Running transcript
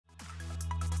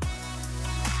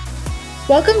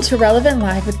Welcome to Relevant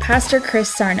Live with Pastor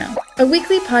Chris Sarno, a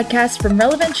weekly podcast from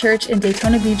Relevant Church in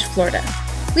Daytona Beach, Florida.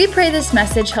 We pray this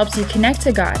message helps you connect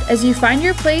to God as you find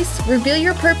your place, reveal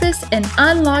your purpose, and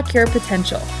unlock your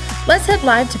potential. Let's head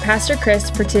live to Pastor Chris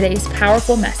for today's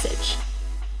powerful message.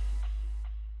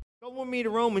 Go with me to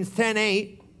Romans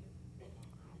 10:8.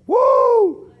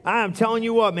 Woo! I'm telling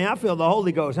you what, man, I feel the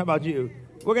Holy Ghost. How about you?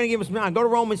 We're going to give us time. Go to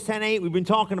Romans 10:8. We've been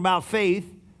talking about faith.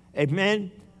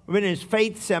 Amen. We've been in this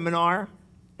faith seminar,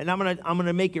 and I'm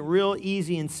gonna make it real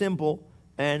easy and simple.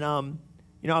 And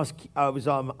I was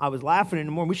laughing in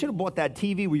the morning. We should have bought that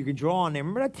TV where you could draw on there.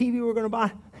 Remember that TV we were gonna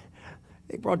buy?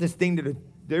 They brought the thing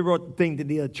to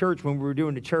the church when we were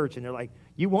doing the church, and they're like,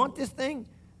 "You want this thing?"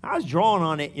 I was drawing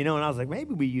on it, and I was like,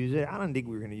 maybe we use it. I don't think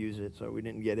we were gonna use it, so we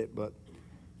didn't get it. But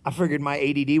I figured my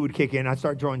ADD would kick in. I'd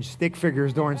start drawing stick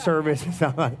figures during service and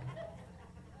stuff like.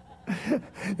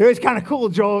 It was kind of cool,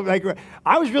 Joel. Like,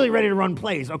 I was really ready to run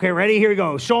plays. Okay, ready? Here we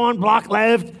go. Sean, block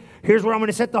left. Here's where I'm going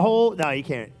to set the hole. No, you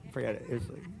can't. Forget it. It's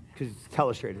because it's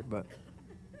telestrated. But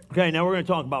okay, now we're going to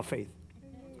talk about faith.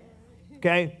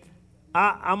 Okay, go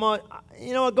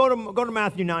to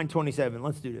Matthew 9:27.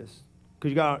 Let's do this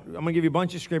because I'm going to give you a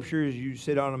bunch of scriptures. You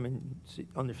sit on them and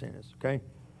understand this. Okay,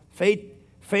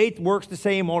 faith works the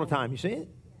same all the time. You see it?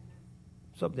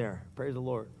 It's up there. Praise the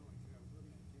Lord.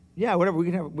 Yeah, whatever.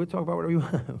 We'll talk about whatever you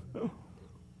want.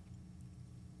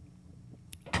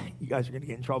 You guys are going to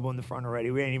get in trouble in the front already.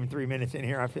 We ain't even 3 minutes in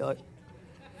here, I feel it.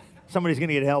 Somebody's going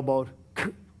to get elbowed.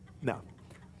 No.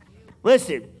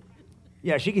 Listen.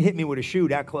 Yeah, she can hit me with a shoe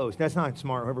that close. That's not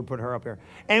smart, whoever put her up here.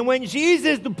 And when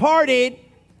Jesus departed,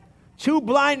 2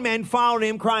 blind men followed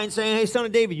him, crying, saying, "Hey, son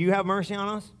of David, you have mercy on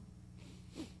us?"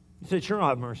 He said, "Sure, I'll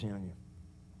have mercy on you."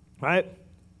 Right?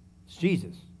 It's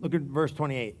Jesus. Look at verse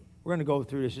 28. We're going to go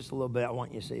through this just a little bit. I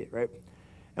want you to see it, right?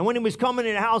 And when he was coming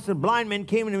to the house, the blind men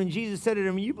came to him, and Jesus said to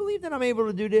them, "You believe that I'm able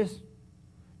to do this?"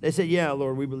 They said, "Yeah,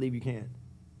 Lord, we believe you can."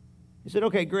 He said,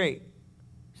 "Okay, great."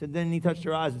 He said, then he touched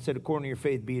their eyes and said, "According to your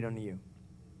faith, be it unto you."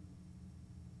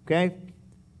 Okay?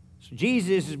 So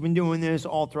Jesus has been doing this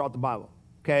all throughout the Bible.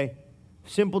 Okay?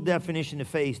 Simple definition of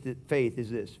faith is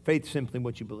this. Faith is simply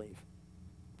what you believe.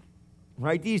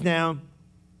 Write these down.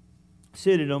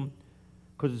 Sit at them.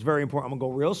 Because it's very important. I'm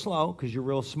going to go real slow because you're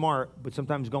real smart, but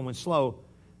sometimes going slow.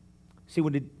 See,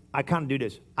 I kind of do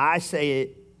this. I say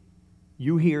it,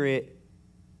 you hear it,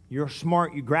 you're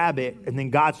smart, you grab it, and then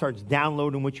God starts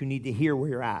downloading what you need to hear where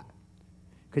you're at.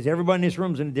 Because everybody in this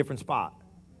room is in a different spot.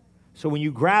 So when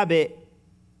you grab it,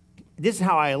 this is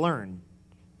how I learn.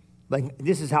 Like,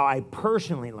 this is how I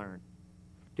personally learn.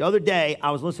 The other day,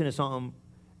 I was listening to something,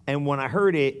 and when I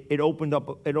heard it, it opens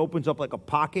up like a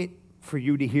pocket for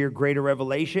you to hear greater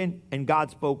revelation, and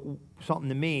God spoke something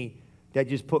to me that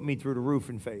just put me through the roof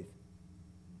in faith.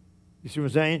 You see what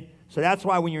I'm saying? So that's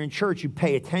why when you're in church, you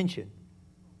pay attention.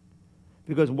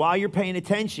 Because while you're paying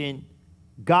attention,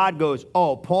 God goes,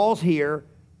 "Oh, Paul's here,"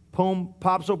 boom,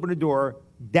 pops open the door,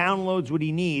 downloads what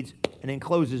he needs, and then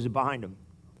closes it behind him.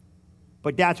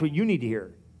 But that's what you need to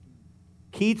hear.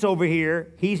 Keith's over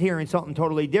here, he's hearing something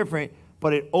totally different,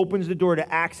 but it opens the door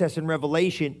to access and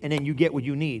revelation, and then you get what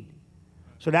you need.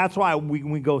 So that's why when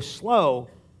we go slow,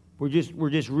 we're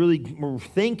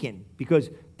thinking, because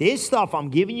this stuff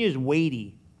I'm giving you is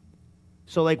weighty.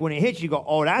 So like when it hits you, go,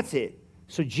 "Oh, that's it."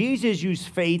 So Jesus used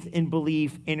faith and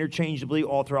belief interchangeably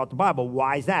all throughout the Bible.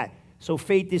 Why is that? So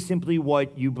faith is simply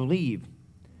what you believe.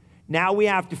 Now we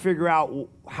have to figure out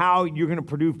how you're going to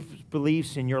produce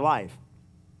beliefs in your life.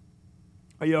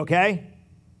 Are you okay?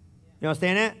 You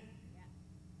understand that?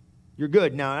 You're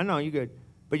good. No, I know you're good.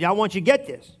 But I want you to get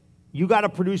this. You got to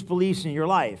produce beliefs in your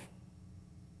life.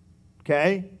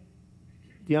 Okay?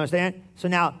 Do you understand? So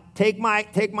now take my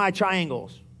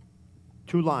triangles.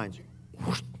 2 lines.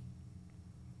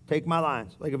 Take my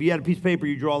lines. Like if you had a piece of paper,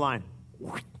 you draw a line.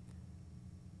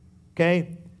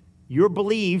 Okay? Your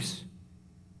beliefs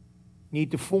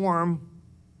need to form.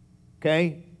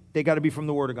 Okay? They got to be from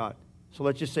the Word of God. So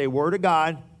let's just say Word of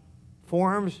God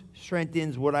forms,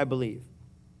 strengthens what I believe.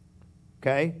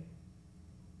 Okay?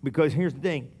 Because here's the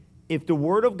thing. If the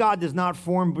Word of God does not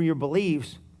form your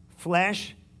beliefs,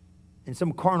 flesh and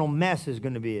some carnal mess is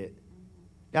going to be it.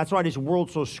 That's why this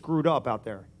world's so screwed up out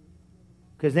there.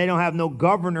 Because they don't have no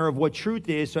governor of what truth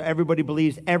is, so everybody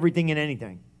believes everything and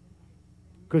anything.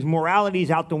 Because morality is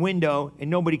out the window, and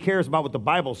nobody cares about what the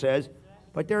Bible says.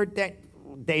 But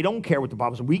they don't care what the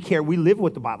Bible says. We care. We live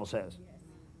what the Bible says.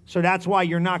 So that's why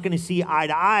you're not going to see eye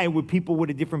to eye with people with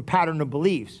a different pattern of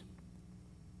beliefs.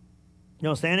 You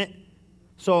understand it?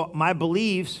 So my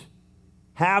beliefs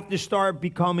have to start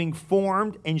becoming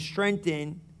formed and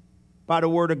strengthened by the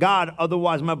word of God.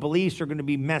 Otherwise, my beliefs are going to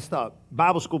be messed up.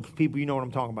 Bible school people, you know what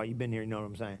I'm talking about. You've been here, you know what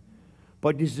I'm saying.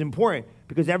 But this is important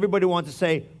because everybody wants to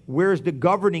say, where's the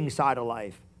governing side of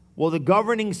life? Well, the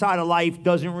governing side of life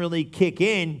doesn't really kick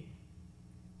in.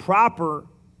 Proper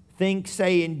think,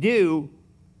 say, and do.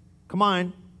 Come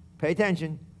on, pay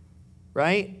attention,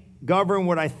 right? Govern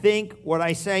what I think, what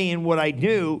I say, and what I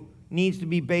do needs to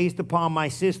be based upon my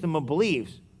system of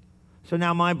beliefs. So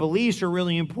now my beliefs are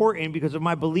really important because if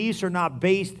my beliefs are not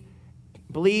based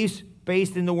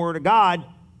in the Word of God,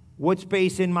 what's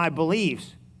based in my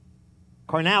beliefs?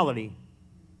 Carnality.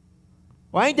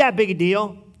 Well, ain't that big a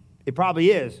deal? It probably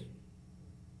is.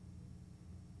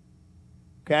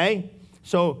 Okay?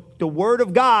 So the Word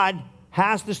of God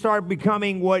has to start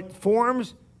becoming what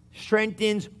forms,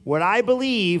 strengthens what I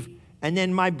believe, and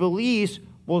then my beliefs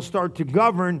will start to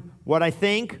govern what I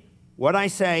think, what I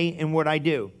say, and what I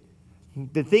do.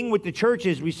 The thing with the church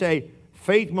is we say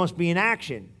faith must be in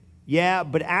action. Yeah,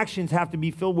 but actions have to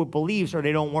be filled with beliefs or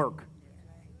they don't work.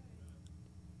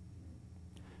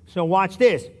 So watch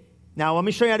this. Now let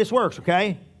me show you how this works,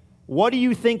 okay? What do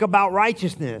you think about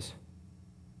righteousness?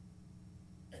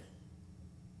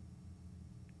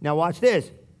 Now watch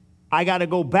this. I got to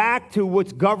go back to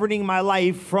what's governing my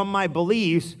life from my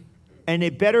beliefs, and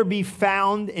it better be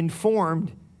found and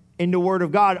formed in the Word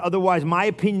of God. Otherwise, my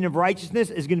opinion of righteousness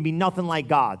is going to be nothing like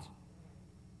God's.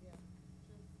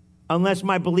 Unless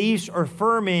my beliefs are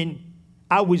firm in,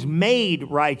 I was made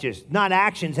righteous. Not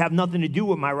actions have nothing to do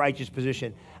with my righteous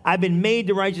position. I've been made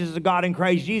the righteousness of God in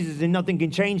Christ Jesus, and nothing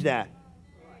can change that.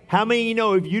 How many of you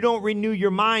know if you don't renew your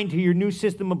mind to your new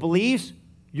system of beliefs,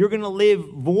 you're going to live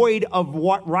void of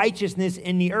what righteousness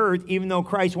in the earth, even though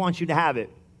Christ wants you to have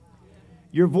it.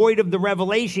 You're void of the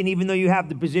revelation, even though you have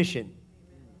the position.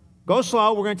 Go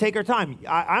slow. We're going to take our time.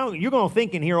 You're going to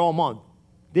think in here all month.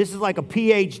 This is like a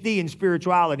PhD in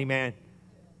spirituality, man.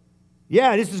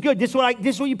 Yeah, this is good. This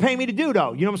is what you pay me to do,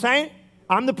 though. You know what I'm saying?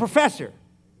 I'm the professor.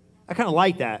 I kind of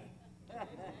like that.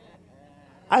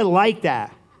 I like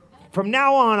that. From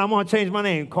now on, I'm going to change my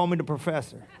name. Call me the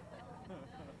professor.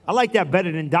 I like that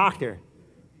better than doctor.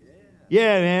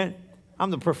 Yeah, man. I'm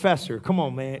the professor. Come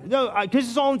on, man. No, this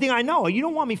is the only thing I know. You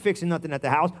don't want me fixing nothing at the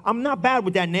house. I'm not bad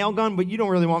with that nail gun, but you don't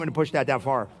really want me to push that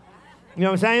far. You know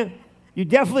what I'm saying? You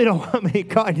definitely don't want me to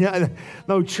cut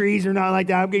no trees or nothing like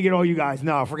that. I'm going to get all you guys.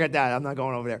 No, forget that. I'm not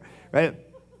going over there. Right?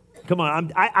 Come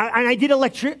on. I did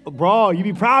electric. Bro, you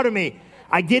be proud of me.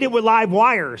 I did it with live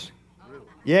wires.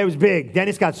 Yeah, it was big.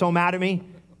 Dennis got so mad at me.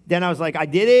 Then I was like, I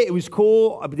did it. It was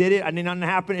cool. I did it. I didn't nothing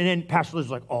happen. And then Pastor Liz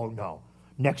was like, oh, no.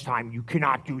 Next time, you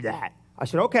cannot do that. I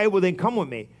said, okay, well, then come with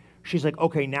me. She's like,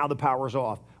 okay, now the power's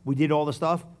off. We did all the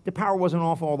stuff. The power wasn't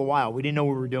off all the while. We didn't know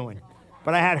what we were doing.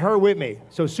 But I had her with me.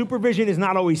 So supervision is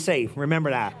not always safe. Remember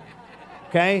that.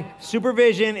 Okay?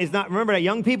 Supervision is not, remember that.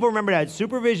 Young people, remember that.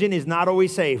 Supervision is not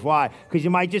always safe. Why? Because you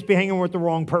might just be hanging with the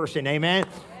wrong person. Amen?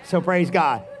 So praise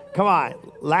God. Come on.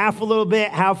 Laugh a little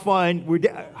bit. Have fun.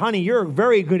 Honey, you're a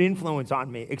very good influence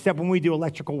on me, except when we do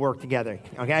electrical work together.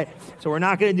 Okay? So we're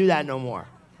not going to do that no more.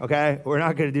 Okay? We're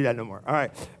not going to do that no more. All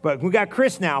right. But we got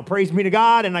Chris now. Praise be to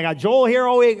God. And I got Joel here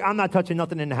all week. I'm not touching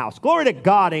nothing in the house. Glory to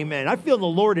God. Amen. I feel the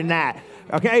Lord in that.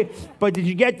 Okay? But did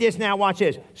you get this now? Watch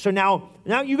this. So now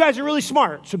you guys are really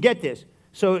smart. So get this.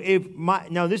 So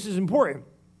now this is important.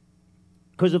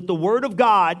 Because if the Word of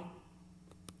God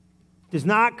does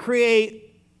not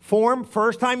create form,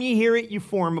 first time you hear it, you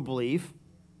form a belief.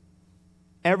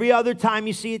 Every other time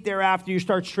you see it thereafter, you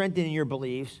start strengthening your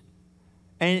beliefs.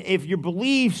 And if your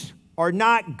beliefs are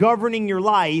not governing your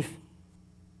life,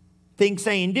 think,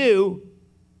 say, and do,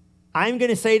 I'm going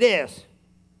to say this.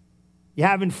 You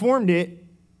haven't formed it,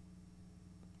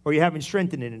 or you haven't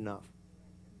strengthened it enough.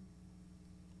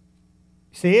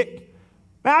 See it?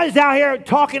 I was out here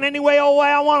talking any way, old way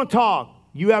I want to talk.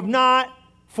 You have not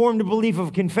formed a belief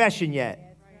of confession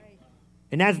yet.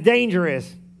 And that's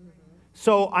dangerous.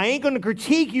 So I ain't going to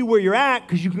critique you where you're at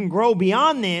because you can grow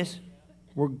beyond this.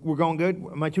 We're going good?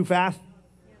 Am I too fast?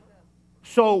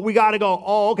 So we got to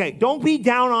go, okay. Don't be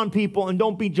down on people and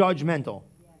don't be judgmental.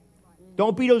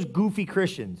 Don't be those goofy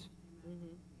Christians.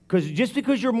 Because just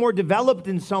because you're more developed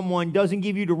than someone doesn't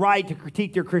give you the right to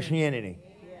critique their Christianity.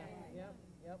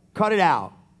 Cut it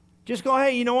out. Just go,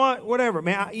 hey, you know what? Whatever,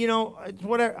 man. It's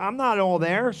whatever. I'm not all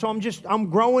there, so I'm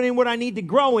growing in what I need to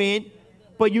grow in.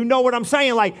 But you know what I'm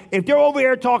saying? Like, if they're over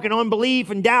here talking unbelief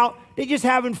and doubt, they just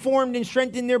haven't formed and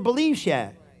strengthened their beliefs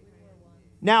yet.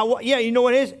 Now, yeah, you know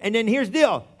what it is? And then here's the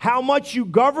deal. How much you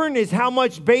govern is how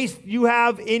much base you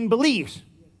have in beliefs.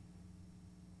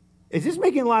 Is this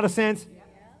making a lot of sense?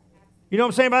 You know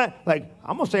what I'm saying about that? Like,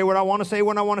 I'm going to say what I want to say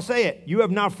when I want to say it. You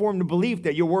have not formed the belief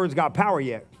that your words got power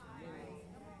yet.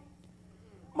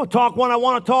 I'm going to talk when I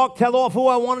want to talk, tell off who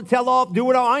I want to tell off, do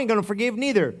what I ain't going to forgive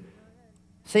neither.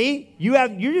 See, you're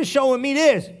just showing me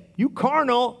this. You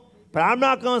carnal, but I'm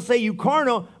not going to say you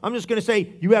carnal. I'm just going to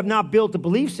say you have not built a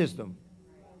belief system.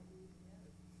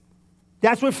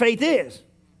 That's what faith is.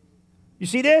 You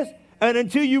see this? And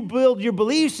until you build your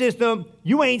belief system,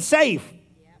 you ain't safe.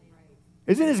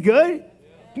 Isn't this good?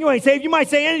 You ain't safe. You might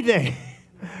say anything.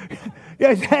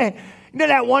 You know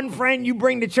that one friend you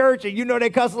bring to church and you know they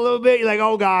cuss a little bit? You're like,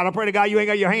 oh, God, I pray to God you ain't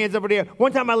got your hands up there.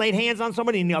 One time I laid hands on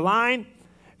somebody in the line,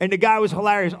 and the guy was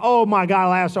hilarious. Oh, my God, I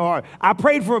laughed so hard. I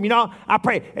prayed for him, I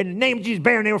prayed. In the name of Jesus,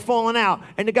 and they were falling out.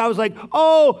 And the guy was like,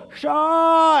 oh,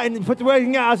 Shaw. And put the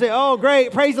word out. I said, oh,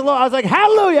 great, praise the Lord. I was like,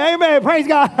 hallelujah, amen, praise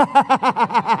God.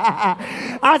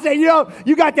 I said,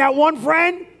 you got that one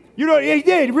friend? He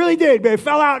did, he really did, man.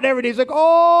 Fell out and everything. He's like,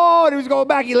 oh, and he was going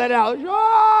back. He let it out.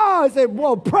 Oh, I said,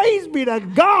 well, praise be to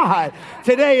God.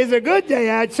 Today is a good day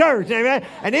at church, amen.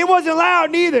 And it wasn't loud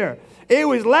neither. It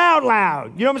was loud.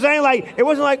 You know what I'm saying? Like, it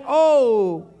wasn't like,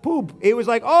 oh, poop. It was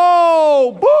like,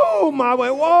 oh, boom. I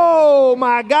went, whoa,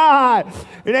 my God.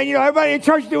 And then, everybody in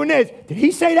church doing this. Did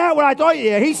he say that when I thought?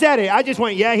 Yeah, he said it. I just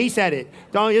went, yeah, he said it.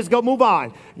 Don't just go move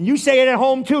on. You say it at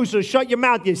home too, so shut your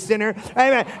mouth, you sinner.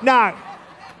 Amen. Now,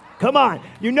 come on.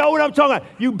 You know what I'm talking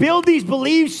about. You build these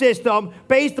belief system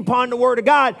based upon the Word of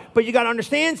God, but you got to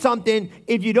understand something.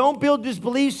 If you don't build this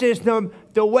belief system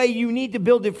the way you need to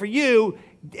build it for you,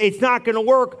 it's not going to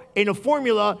work in a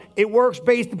formula. It works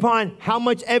based upon how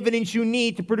much evidence you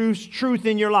need to produce truth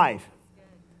in your life.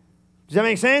 Does that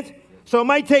make sense? So it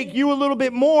might take you a little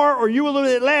bit more, or you a little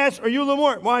bit less, or you a little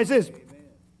more. Why is this?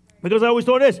 Because I always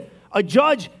thought this. A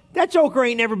judge, that joker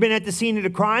ain't never been at the scene of the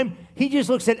crime. He just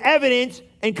looks at evidence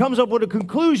and comes up with a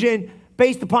conclusion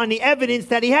based upon the evidence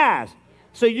that he has.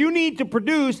 So you need to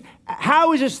produce,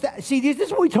 see, this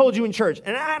is what we told you in church.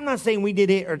 And I'm not saying we did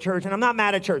it at church, and I'm not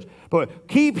mad at church. But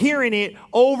keep hearing it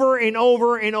over and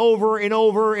over and over and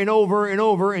over and over and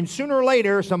over. And sooner or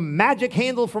later, some magic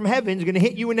handle from heaven is going to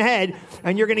hit you in the head,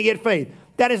 and you're going to get faith.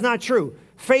 That is not true.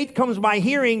 Faith comes by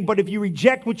hearing, but if you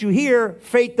reject what you hear,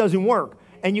 faith doesn't work.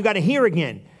 And you got to hear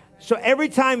again. So every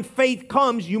time faith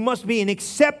comes, you must be an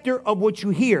acceptor of what you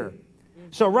hear.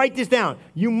 So write this down.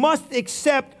 You must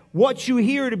accept what you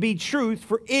hear to be truth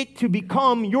for it to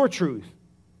become your truth.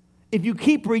 If you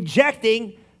keep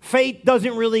rejecting, faith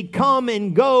doesn't really come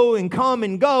and go and come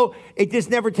and go. It just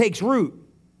never takes root.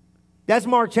 That's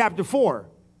Mark chapter 4.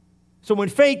 So when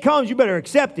faith comes, you better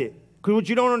accept it. Because what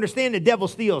you don't understand, the devil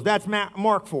steals. That's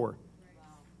Mark 4.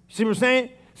 See what I'm saying?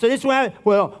 So this is what happened.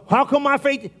 Well, how come my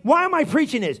faith, why am I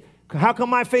preaching this? How come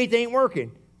my faith ain't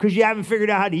working? Because you haven't figured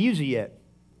out how to use it yet.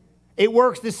 It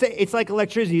works the same. It's like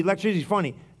electricity. Electricity is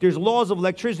funny. There's laws of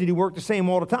electricity work the same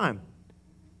all the time.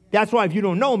 That's why if you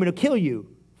don't know them, it'll kill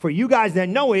you. For you guys that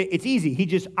know it, it's easy. He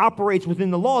just operates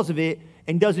within the laws of it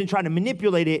and doesn't try to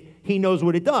manipulate it. He knows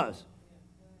what it does.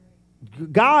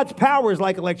 God's power is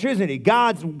like electricity.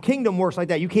 God's kingdom works like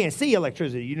that. You can't see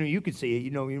electricity. You can see it. You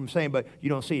know what I'm saying? But you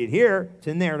don't see it here. It's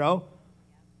in there, though.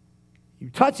 You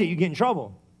touch it, you get in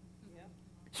trouble.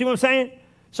 See what I'm saying?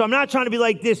 So I'm not trying to be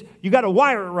like this. You got to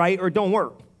wire it right or it don't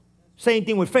work. Same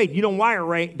thing with faith. You don't wire it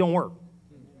right, it don't work.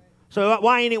 So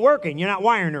why ain't it working? You're not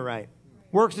wiring it right.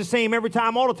 Works the same every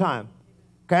time, all the time.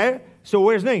 Okay? So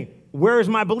where's the thing? Where's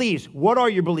my beliefs? What are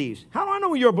your beliefs? How do I know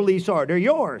what your beliefs are? They're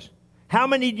yours. How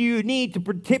many do you need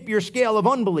to tip your scale of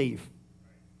unbelief?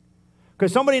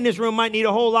 Because somebody in this room might need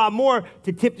a whole lot more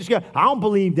to tip the scale. I don't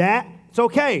believe that. It's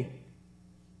okay.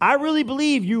 I really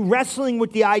believe you wrestling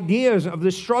with the ideas of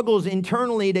the struggles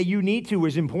internally that you need to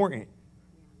is important.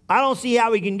 I don't see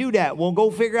how he can do that. Well,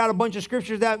 go figure out a bunch of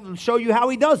scriptures that show you how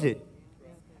he does it.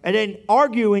 And then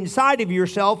argue inside of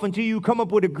yourself until you come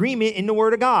up with agreement in the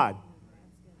Word of God.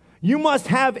 You must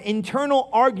have internal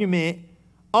argument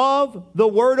of the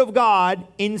Word of God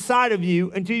inside of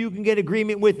you until you can get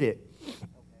agreement with it.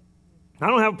 I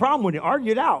don't have a problem with it.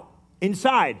 Argue it out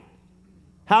inside.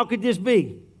 How could this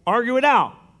be? Argue it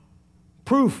out.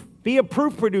 Proof. Be a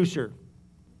proof producer.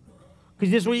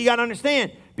 Because this is what you got to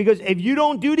understand. Because if you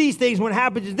don't do these things, what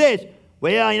happens is this.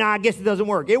 Well, I guess it doesn't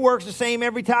work. It works the same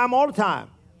every time, all the time.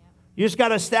 You just got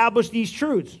to establish these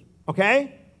truths,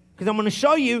 okay? Because I'm going to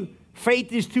show you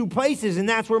faith is two places, and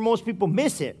that's where most people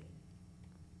miss it.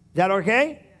 Is that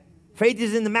okay? Faith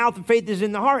is in the mouth and faith is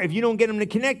in the heart. If you don't get them to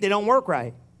connect, they don't work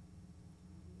right.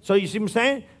 So you see what I'm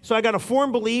saying? So I got to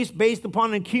form beliefs based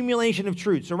upon an accumulation of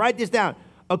truth. So write this down.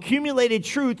 Accumulated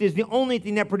truth is the only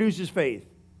thing that produces faith.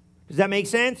 Does that make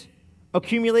sense?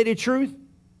 Accumulated truth.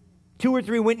 2 or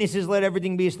 3 witnesses let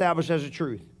everything be established as a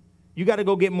truth. You got to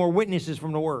go get more witnesses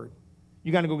from the Word.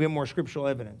 You got to go get more scriptural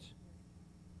evidence.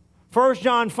 1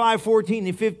 John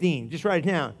 5:14-15. Just write it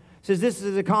down. It says, this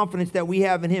is the confidence that we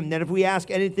have in him, that if we ask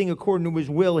anything according to his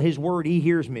will, his word, he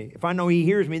hears me. If I know he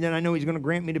hears me, then I know he's going to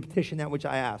grant me the petition that which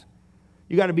I ask.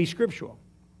 You got to be scriptural.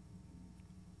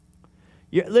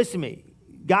 Listen to me.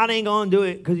 God ain't going to do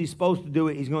it because he's supposed to do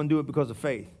it. He's going to do it because of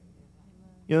faith.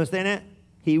 You understand that?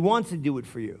 He wants to do it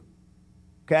for you.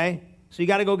 Okay? So you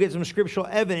got to go get some scriptural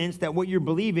evidence that what you're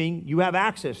believing, you have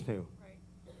access to. You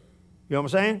know what I'm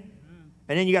saying?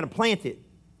 And then you got to plant it.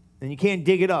 And you can't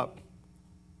dig it up.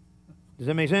 Does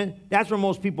that make sense? That's where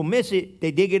most people miss it.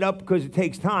 They dig it up because it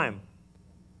takes time.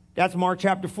 That's Mark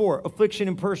chapter 4. Affliction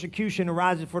and persecution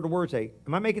arises for the word's sake.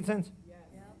 Am I making sense? Yes.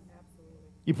 Yeah, absolutely.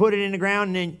 You put it in the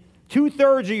ground, and then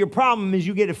 2/3 of your problem is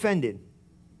you get offended.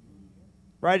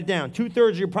 Write it down. 2/3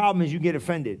 of your problem is you get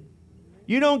offended.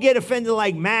 You don't get offended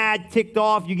like mad, ticked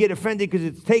off. You get offended because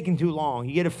it's taking too long.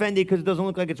 You get offended because it doesn't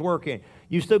look like it's working.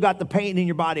 You still got the pain in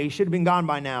your body. It should have been gone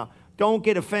by now. Don't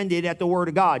get offended at the word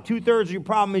of God. 2/3 of your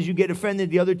problem is you get offended.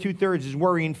 The other 2/3 is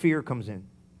worry and fear comes in.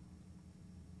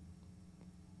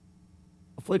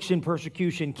 Affliction,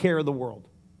 persecution, care of the world.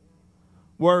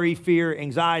 Worry, fear,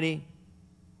 anxiety.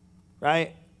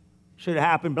 Right? Should have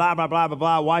happened, blah, blah, blah, blah,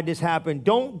 blah. Why'd this happen?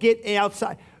 Don't get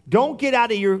outside. Don't get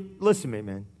out of your, listen to me,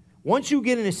 man. Once you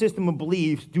get in a system of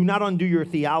beliefs, do not undo your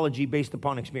theology based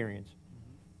upon experience.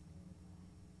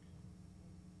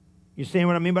 You understand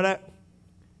what I mean by that?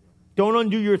 Don't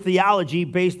undo your theology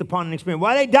based upon an experience.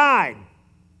 Why they died?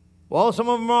 Well, some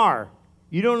of them are.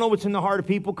 You don't know what's in the heart of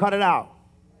people, cut it out.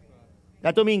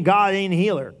 That don't mean God ain't a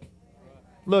healer.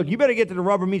 Look, you better get to the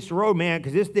rubber meets the road, man,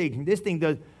 because this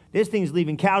thing's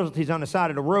leaving casualties on the side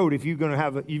of the road. If you're gonna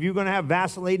have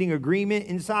vacillating agreement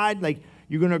inside, like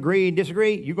you're gonna agree and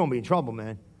disagree, you're gonna be in trouble,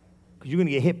 man. Because you're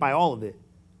gonna get hit by all of it.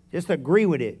 Just agree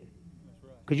with it.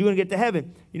 Because you're gonna get to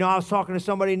heaven. You know, I was talking to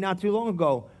somebody not too long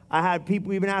ago. I had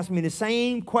people even asking me the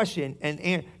same question,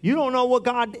 and you don't know what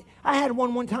God did. I had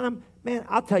one time, man,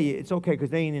 I'll tell you, it's okay because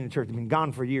they ain't in the church. They've been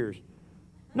gone for years.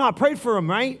 No, I prayed for them,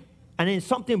 right? And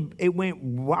then it went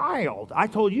wild. I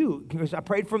told you, because I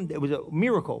prayed for them. It was a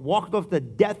miracle. Walked off the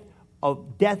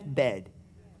deathbed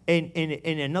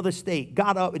in another state.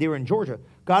 Got up, they were in Georgia.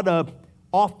 Got up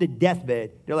off the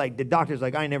deathbed. They're like, the doctor's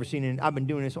like, I ain't never seen it. I've been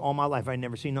doing this all my life. I ain't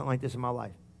never seen nothing like this in my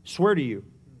life. Swear to you.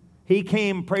 He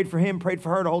came, prayed for him, prayed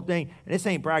for her, the whole thing. And this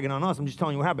ain't bragging on us. I'm just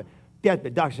telling you what happened.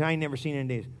 Deathbed. Doctor said, I ain't never seen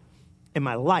any of this in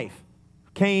my life.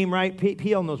 Came, right?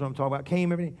 PL knows what I'm talking about.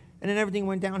 Came, everything. And then everything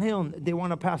went downhill. And they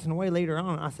wound up passing away later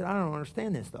on. I said, I don't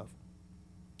understand this stuff.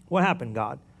 What happened,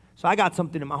 God? So I got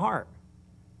something in my heart.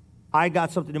 I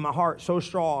got something in my heart so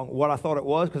strong, what I thought it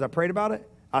was, because I prayed about it.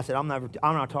 I said, I'm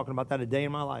not talking about that a day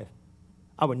in my life.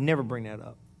 I would never bring that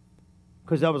up.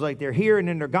 Because I was like, they're here and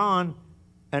then they're gone.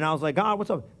 And I was like, God, what's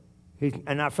up?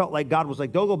 And I felt like God was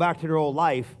like, they'll go back to their old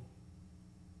life.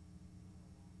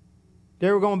 They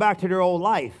were going back to their old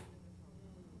life.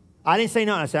 I didn't say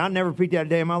nothing. I said, I'll never repeat that a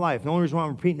day in my life. The only reason why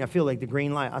I'm repeating, I feel like the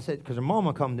green light. I said, because her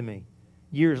mama come to me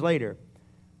years later.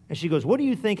 And she goes, what do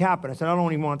you think happened? I said, I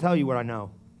don't even want to tell you what I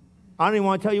know. I don't even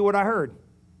want to tell you what I heard.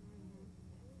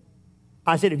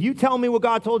 I said, if you tell me what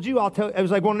God told you, I'll tell you. It was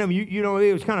like one of them, you know,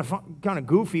 it was kind of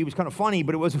goofy. It was kind of funny,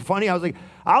 but it wasn't funny. I was like,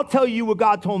 I'll tell you what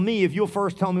God told me if you'll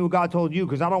first tell me what God told you,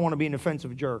 because I don't want to be an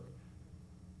offensive jerk.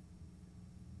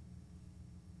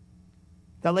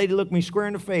 That lady looked me square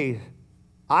in the face.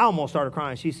 I almost started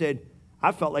crying. She said,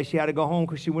 I felt like she had to go home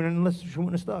because she wouldn't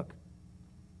have stuck.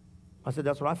 I said,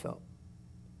 that's what I felt.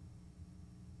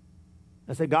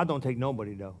 I said, God don't take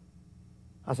nobody, though.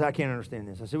 I said, I can't understand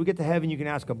this. I said, we get to heaven, you can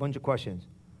ask a bunch of questions,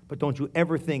 but don't you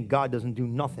ever think God doesn't do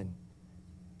nothing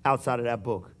outside of that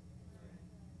book.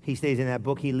 He stays in that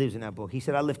book. He lives in that book. He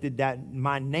said, I lifted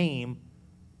my name,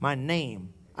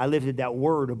 I lifted that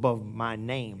word above my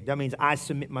name. That means I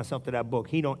submit myself to that book.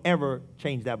 He don't ever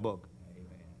change that book.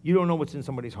 You don't know what's in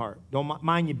somebody's heart. Don't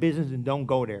mind your business and don't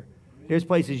go there. There's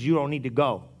places you don't need to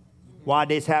go. Why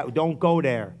this happen? Don't go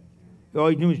there. All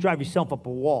you do is drive yourself up a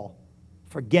wall.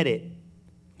 Forget it.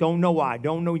 Don't know why.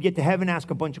 Don't know. You get to heaven, ask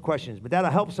a bunch of questions. But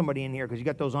that'll help somebody in here because you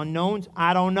got those unknowns.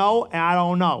 I don't know, and I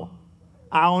don't know.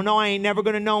 I don't know. I ain't never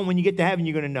going to know. And when you get to heaven,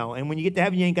 you're going to know. And when you get to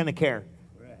heaven, you ain't going to care.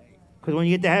 Because when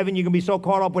you get to heaven, you're going to be so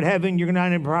caught up with heaven, you're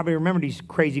going to probably remember these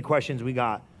crazy questions we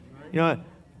got. You know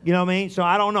what I mean? So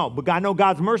I don't know. But I know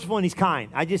God's merciful and he's kind.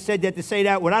 I just said that to say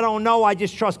that. What I don't know, I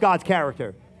just trust God's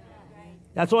character.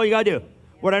 That's all you got to do.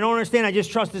 What I don't understand, I just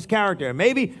trust his character.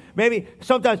 Maybe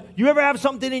sometimes, you ever have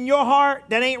something in your heart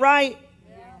that ain't right?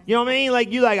 Yeah. You know what I mean?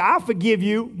 Like, I'll forgive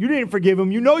you. You didn't forgive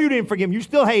him. You know you didn't forgive him. You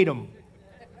still hate him.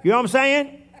 You know what I'm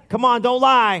saying? Come on, don't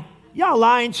lie. Y'all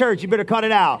lie in church. You better cut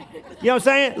it out. You know what I'm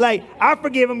saying? Like, I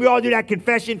forgive him. We all do that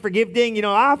confession, forgive thing. You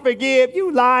know, I forgive.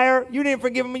 You liar. You didn't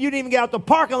forgive him. You didn't even get out the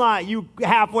parking lot. You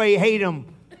halfway hate him.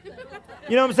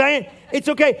 You know what I'm saying? It's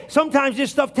okay. Sometimes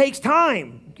this stuff takes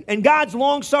time. And God's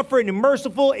long-suffering and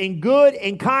merciful and good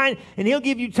and kind, and he'll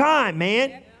give you time,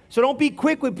 man. So don't be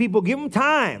quick with people. Give them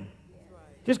time.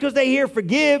 Just because they hear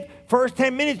forgive, first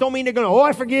 10 minutes don't mean they're going to, oh,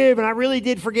 I forgive, and I really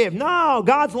did forgive. No,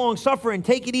 God's long-suffering.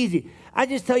 Take it easy. I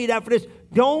just tell you that for this.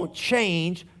 Don't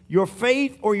change your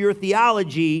faith or your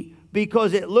theology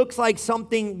because it looks like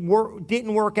something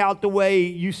didn't work out the way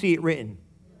you see it written.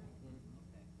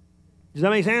 Does that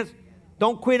make sense?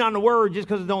 Don't quit on the word just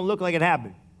because it don't look like it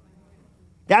happened.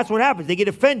 That's what happens. They get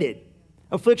offended.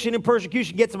 Affliction and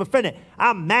persecution gets them offended.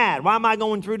 I'm mad. Why am I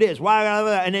going through this? Why?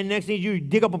 And then next thing you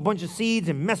dig up a bunch of seeds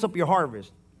and mess up your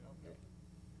harvest.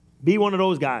 Be one of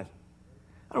those guys.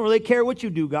 I don't really care what you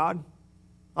do, God.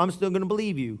 I'm still going to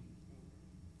believe you.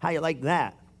 How you like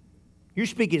that? You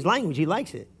speak his language. He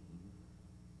likes it.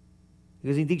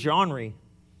 Because he thinks you're ornery.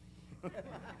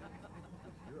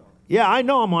 Yeah, I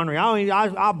know I'm ornery.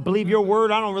 I believe your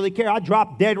word. I don't really care. I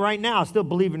drop dead right now. I still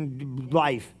believe in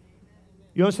life.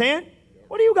 You understand?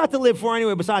 What do you got to live for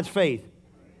anyway besides faith?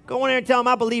 Go in there and tell them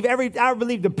I believe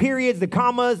the periods, the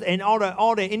commas, and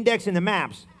all the index and the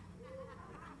maps.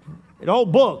 The whole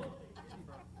book.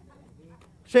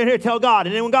 Sit here and tell God.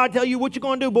 And then when God tells you what you're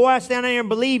going to do, boy, I stand there and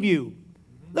believe you.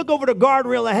 Look over the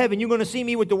guardrail of heaven. You're going to see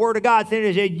me with the word of God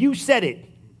saying, you said it.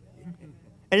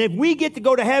 And if we get to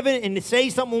go to heaven and to say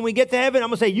something when we get to heaven, I'm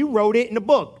going to say, you wrote it in the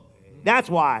book. That's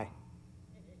why.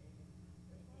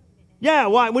 Yeah,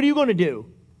 why? What are you going to do?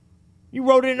 You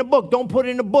wrote it in the book. Don't put it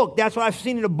in the book. That's what I've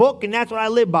seen in the book, and that's what I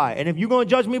live by. And if you're going to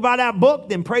judge me by that book,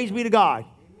 then praise be to God.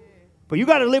 But you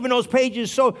got to live in those pages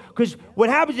because what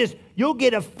happens is you'll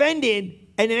get offended,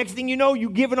 and the next thing you know, you're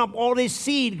giving up all this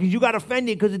seed because you got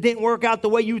offended because it didn't work out the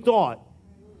way you thought.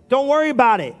 Don't worry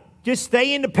about it. Just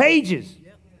stay in the pages.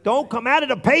 Don't come out of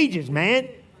the pages, man.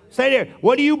 Stay there.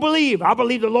 What do you believe? I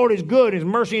believe the Lord is good. His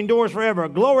mercy endures forever.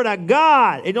 Glory to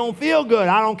God. It don't feel good.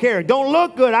 I don't care. It don't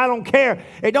look good. I don't care.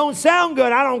 It don't sound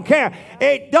good. I don't care.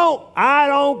 I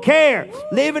don't care.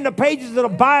 Live in the pages of the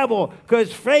Bible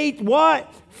because faith,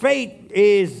 what? Faith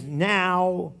is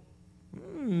now.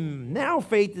 Now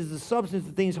faith is the substance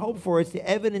of things hoped for. It's the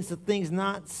evidence of things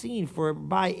not seen. For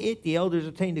by it the elders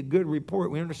obtained a good report.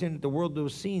 We understand that the world that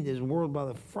was seen is a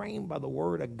world framed by the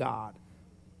word of God.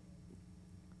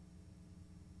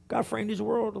 God framed his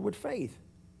world with faith.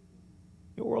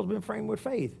 Your world's been framed with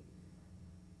faith.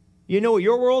 You know what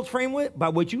your world's framed with? By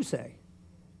what you say.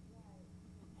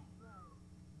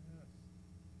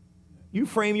 You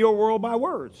frame your world by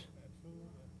words.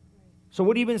 So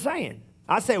what have you been saying?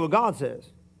 I say what God says.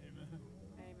 Amen.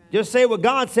 Just say what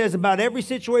God says about every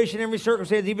situation, every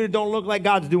circumstance, even if it don't look like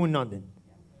God's doing nothing.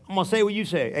 I'm going to say what you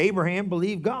say. Abraham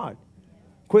believed God.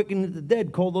 Quickened the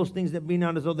dead, called those things that be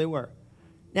not as though they were.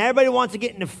 Now, everybody wants to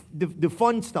get into the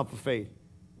fun stuff of faith.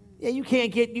 Yeah, you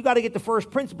got to get the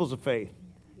first principles of faith.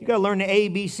 You got to learn the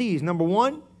ABCs. Number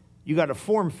one, you got to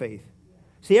form faith.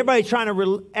 See,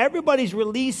 everybody's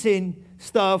releasing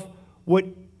stuff with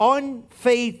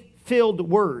unfaith-filled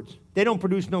words. They don't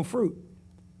produce no fruit.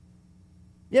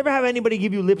 You ever have anybody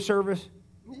give you lip service?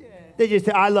 Yeah. They just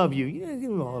say, I love you. You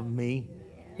don't love me.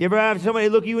 You ever have somebody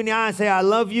look you in the eye and say, I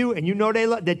love you, and you know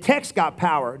the text got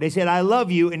power. They said, I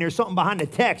love you, and there's something behind the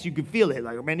text. You can feel it.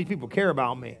 Like, man, these people care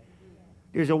about me.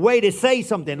 There's a way to say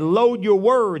something. Load your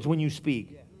words when you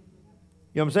speak. You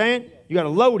know what I'm saying? You got to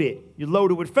load it. You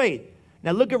load it with faith.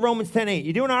 Now, look at Romans 10:8.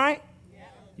 You doing all right? Yeah.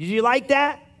 You like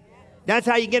that? Yeah. That's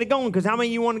how you get it going, because how many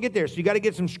of you want to get there? So you got to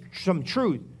get some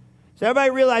truth. So everybody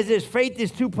realize this. Faith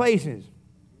is two places.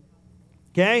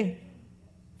 Okay?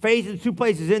 Faith is two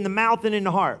places, in the mouth and in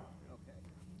the heart.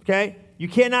 Okay? You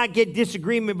cannot get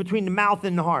disagreement between the mouth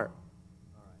and the heart.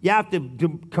 You have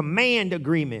to command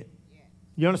agreement.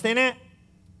 You understand that?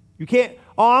 You can't,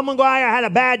 I'm going to go out here, I had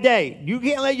a bad day. You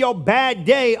can't let your bad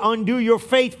day undo your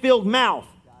faith-filled mouth.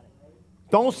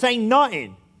 Don't say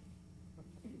nothing.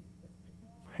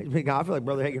 I feel like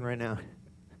Brother Hagin right now.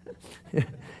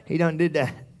 He done did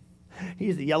that. He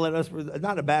used to yell at us,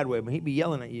 not a bad way, but he'd be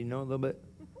yelling at you, a little bit.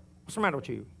 What's the matter with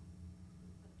you?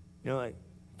 Like,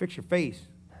 fix your face.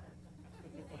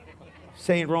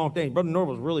 Saying wrong things. Brother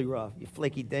Norval's really rough. You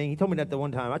flaky thing. He told me that the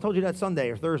one time. I told you that Sunday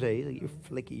or Thursday. He's like, you're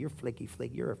flaky. You're flaky.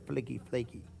 You're a flaky.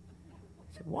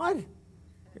 I said, what?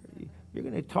 You're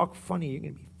going to talk funny. You're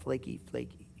going to be flaky.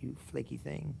 You flaky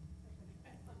thing.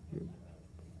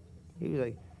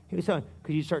 He was telling,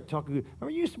 because you start talking. Remember,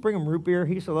 you used to bring him root beer?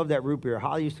 He used to love that root beer.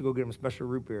 Holly used to go get him special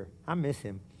root beer. I miss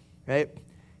him, right?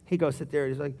 He goes sit there.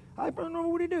 He's like, hi, Brother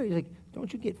Norman, what do you do? He's like,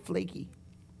 don't you get flaky?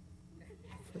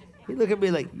 He look at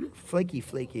me like, you're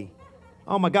flaky.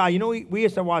 Oh, my God. You know, we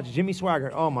used to watch Jimmy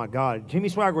Swaggart. Oh, my God. Jimmy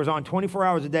Swaggart was on 24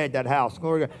 hours a day at that house.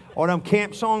 Glory to God. All them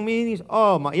camp song meetings.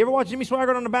 Oh, my. You ever watch Jimmy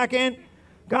Swaggart on the back end?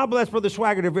 God bless Brother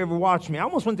Swaggart if you ever watched me. I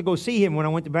almost went to go see him when I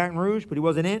went to Baton Rouge, but he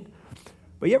wasn't in.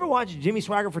 But you ever watch Jimmy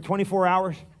Swaggart for 24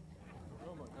 hours?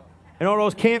 And all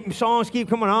those camp songs keep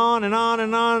coming on and on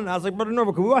and on. I was like, Brother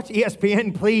Norman, can we watch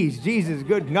ESPN, please? Jesus,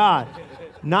 good God.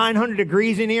 900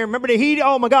 degrees in here. Remember the heat?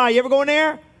 Oh, my God. You ever go in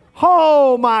there?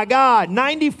 Oh, my God.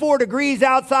 94 degrees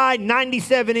outside,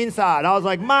 97 inside. I was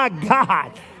like, my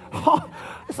God. Oh,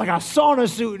 it's like a sauna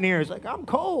suit in here. It's like, I'm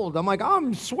cold. I'm like,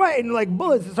 I'm sweating like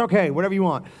bullets. It's okay, whatever you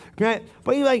want. But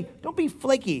you're like, don't be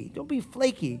flaky. Don't be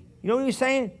flaky. You know what he's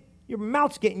saying? Your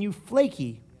mouth's getting you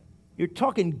flaky. You're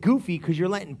talking goofy because you're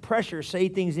letting pressure say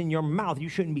things in your mouth you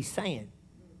shouldn't be saying.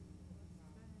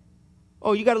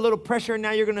 Oh, you got a little pressure and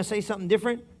now you're going to say something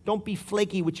different? Don't be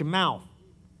flaky with your mouth.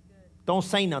 Don't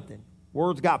say nothing.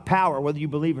 Words got power whether you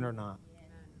believe it or not.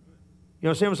 You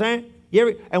know what I'm saying?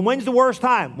 And when's the worst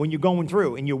time? When you're going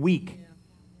through and you're weak.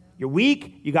 You're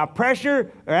weak, you got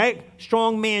pressure, all right?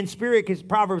 Strong man's spirit, because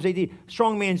Proverbs 18,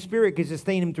 strong man's spirit can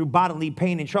sustain him through bodily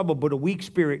pain and trouble, but a weak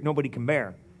spirit nobody can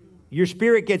bear. Your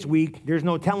spirit gets weak, there's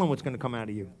no telling what's going to come out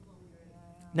of you.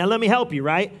 Now let me help you,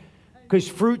 right? Because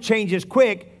fruit changes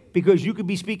quick, because you could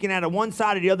be speaking out of one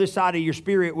side or the other side of your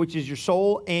spirit, which is your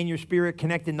soul and your spirit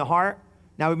connecting the heart.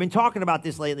 Now we've been talking about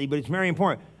this lately, but it's very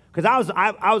important. Because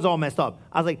I was all messed up.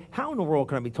 I was like, how in the world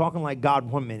can I be talking like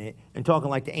God one minute and talking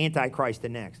like the Antichrist the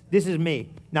next? This is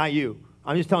me, not you.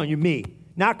 I'm just telling you me.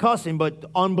 Not cussing, but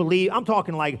unbelief. I'm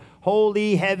talking like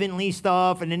holy, heavenly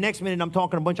stuff. And the next minute, I'm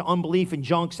talking a bunch of unbelief and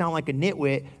junk, sound like a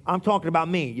nitwit. I'm talking about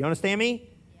me. You understand me?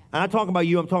 I'm not talking about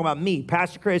you. I'm talking about me.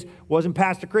 Pastor Chris, wasn't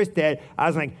Pastor Chris dead? I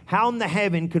was like, how in the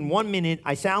heaven can 1 minute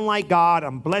I sound like God,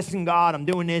 I'm blessing God, I'm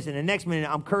doing this, and the next minute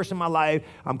I'm cursing my life,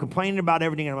 I'm complaining about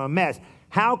everything, and I'm a mess.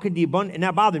 How could the abundance, and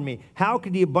that bothered me, how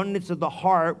could the abundance of the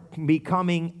heart be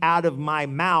coming out of my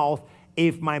mouth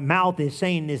if my mouth is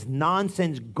saying this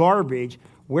nonsense garbage?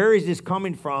 Where is this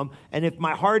coming from? And if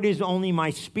my heart is only my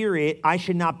spirit, I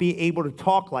should not be able to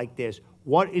talk like this.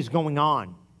 What is going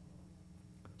on?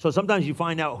 So sometimes you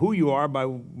find out who you are by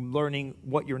learning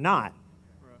what you're not.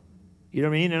 You know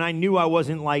what I mean? And I knew I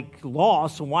wasn't like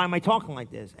lost, so why am I talking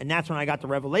like this? And that's when I got the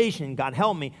revelation. God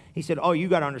helped me. He said, oh, you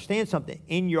got to understand something.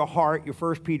 In your heart, your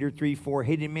 1 Peter 3:4,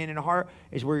 hidden man in the heart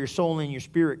is where your soul and your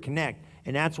spirit connect.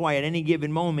 And that's why at any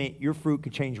given moment, your fruit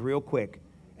could change real quick.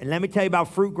 And let me tell you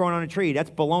about fruit growing on a tree. That's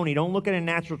baloney. Don't look at a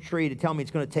natural tree to tell me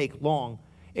it's going to take long.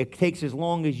 It takes as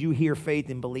long as you hear faith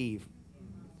and believe.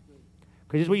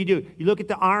 Because this is what you do. You look at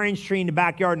the orange tree in the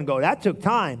backyard and go, that took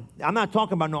time. I'm not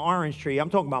talking about no orange tree. I'm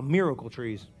talking about miracle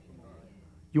trees.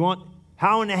 You want,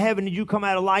 how in the heaven did you come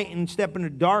out of light and step into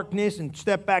darkness and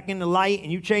step back into light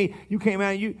and you came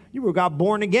out, you got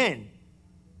born again.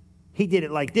 He did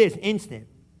it like this, instant.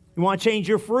 You want to change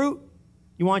your fruit?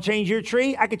 You want to change your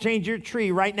tree? I could change your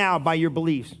tree right now by your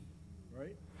beliefs.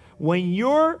 Right. When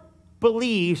your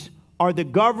beliefs are the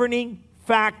governing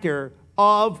factor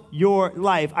of your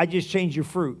life, I just changed your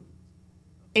fruit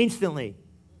instantly,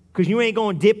 because you ain't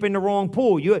going to dip in the wrong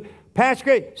pool. Pastor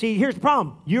Greg, see, here's the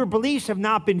problem. Your beliefs have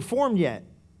not been formed yet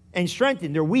and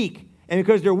strengthened. They're weak. And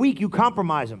because they're weak, you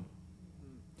compromise them.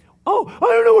 Oh, I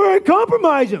don't know where I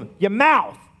compromise them. Your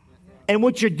mouth and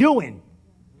what you're doing.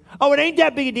 Oh, it ain't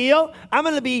that big a deal. I'm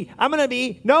going to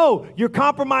be. No, you're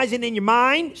compromising in your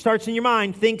mind. Starts in your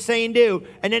mind. Think, say, and do.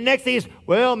 And then next thing is,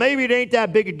 well, maybe it ain't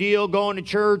that big a deal going to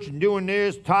church and doing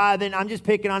this, tithing. I'm just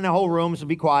picking on the whole room, so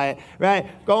be quiet,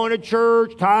 right? Going to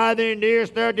church, tithing, this,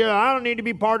 that, that. I don't need to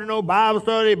be part of no Bible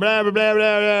study, blah, blah, blah,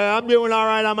 blah, blah. I'm doing all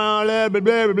right. I'm all blah, blah,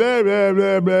 blah, blah, blah,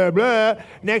 blah, blah, blah.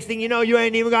 Next thing you know, you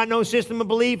ain't even got no system of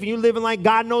belief, and you living like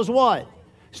God knows what.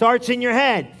 Starts in your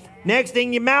head. Next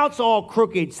thing, your mouth's all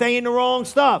crooked, saying the wrong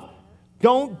stuff.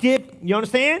 Don't dip, you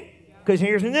understand? Because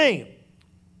here's the thing.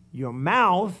 Your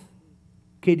mouth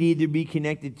could either be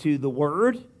connected to the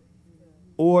word,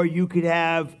 or you could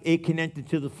have it connected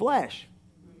to the flesh.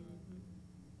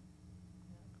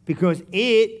 Because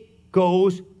it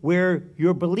goes where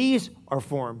your beliefs are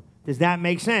formed. Does that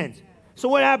make sense? So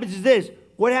what happens is this.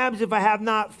 What happens if I have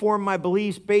not formed my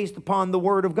beliefs based upon the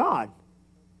word of God?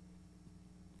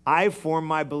 I form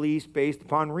my beliefs based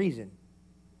upon reason.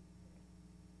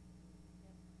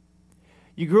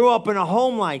 You grew up in a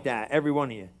home like that, every one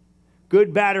of you.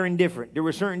 Good, bad, or indifferent. There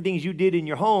were certain things you did in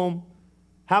your home.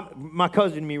 My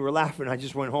cousin and me were laughing. I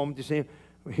just went home to see him.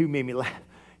 He made me laugh.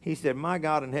 He said, my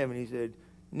God in heaven, he said,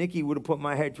 Nikki would have put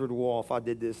my head through the wall if I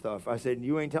did this stuff. I said,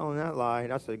 you ain't telling that lie.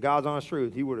 That's the God's honest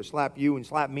truth. He would have slapped you and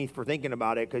slapped me for thinking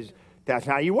about it because that's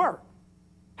how you were.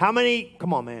 How many,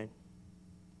 come on, man.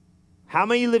 How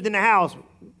many lived in the house,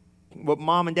 what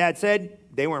mom and dad said,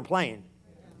 they weren't playing?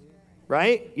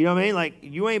 Right? You know what I mean? Like,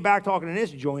 you ain't back talking in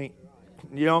this joint.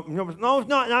 No, it's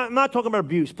not. I'm not talking about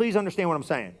abuse. Please understand what I'm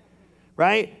saying.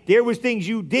 Right? There was things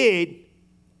you did.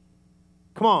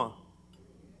 Come on.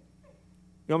 You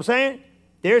know what I'm saying?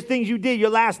 There's things you did. Your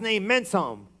last name meant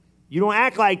something. You don't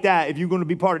act like that if you're going to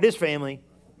be part of this family.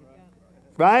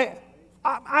 Right?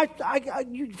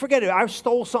 You forget it. I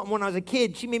stole something when I was a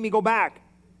kid. She made me go back.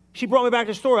 She brought me back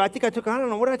to the store. I think I took, I don't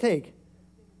know, what did I take?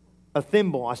 A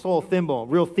thimble. I stole a thimble.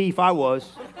 Real thief I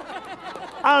was.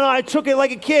 I don't know. I took it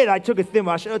like a kid. I took a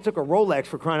thimble. I should have took a Rolex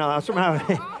for crying out loud. Somehow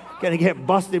going to get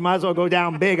busted. Might as well go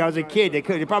down big. I was a kid. They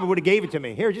probably would have gave it to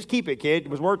me. Here, just keep it, kid. It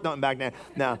was worth nothing back then.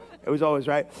 No, it was always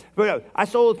right. But I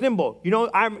stole a thimble. You know,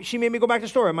 she made me go back to the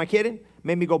store. Am I kidding?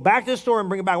 Made me go back to the store and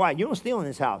bring it back. Why? You don't steal in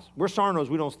this house. We're Sarnos.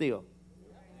 We don't steal.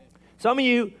 Some of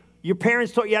you, your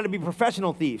parents taught you how to be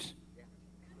professional thieves.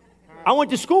 I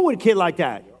went to school with a kid like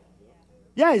that.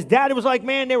 Yeah, his dad was like,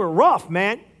 man, they were rough,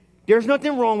 man. There's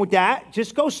nothing wrong with that.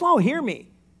 Just go slow. Hear me.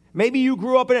 Maybe you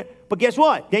grew up in it, but guess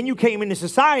what? Then you came into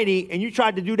society and you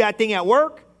tried to do that thing at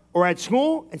work or at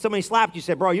school, and somebody slapped you.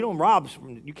 Said, bro, you don't rob.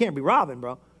 You can't be robbing,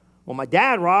 bro. Well, my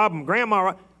dad robbed, my grandma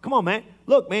robbed. Come on, man.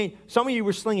 Look, man. Some of you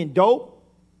were slinging dope.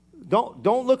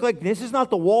 Don't look like this is not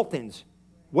the Waltons.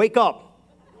 Wake up.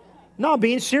 No, I'm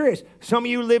being serious. Some of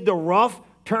you lived a rough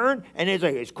turn, and it's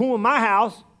like, it's cool in my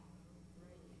house.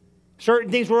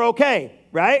 Certain things were okay,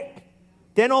 right?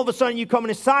 Then all of a sudden you come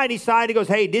in society goes,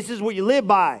 hey, this is what you live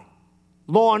by.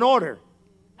 Law and order.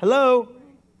 Hello?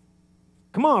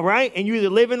 Come on, right? And you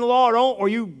either live in the law or don't, or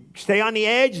you stay on the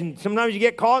edge, and sometimes you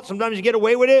get caught, sometimes you get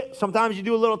away with it, sometimes you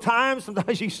do a little time,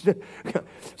 sometimes you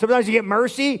get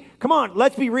mercy. Come on,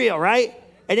 let's be real, right?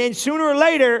 And then sooner or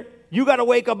later, you got to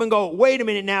wake up and go, wait a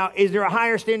minute now, is there a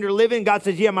higher standard of living? God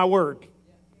says, yeah, my word.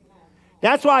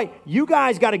 That's why you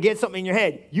guys got to get something in your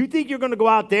head. You think you're going to go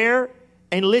out there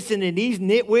and listen to these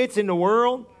nitwits in the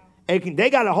world? And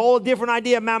they got a whole different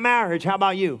idea about marriage. How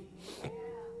about you?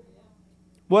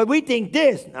 Well, we think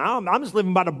this. No, I'm just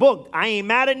living by the book. I ain't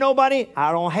mad at nobody.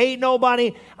 I don't hate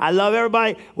nobody. I love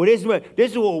everybody. Well,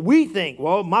 this is what we think.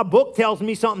 Well, my book tells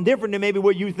me something different than maybe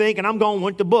what you think, and I'm going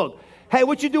with the book. Hey,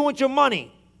 what you doing with your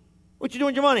money? What you doing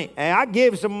with your money? Hey, I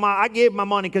give my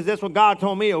money because that's what God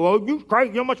told me. Well, you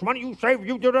crazy, how much money you save,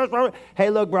 you do this.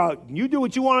 Hey, look, bro, you do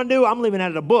what you want to do. I'm living out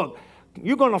of the book.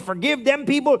 You're going to forgive them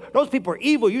people? Those people are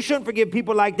evil. You shouldn't forgive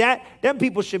people like that. Them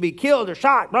people should be killed or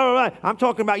shot. Blah, blah, blah. I'm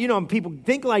talking about, people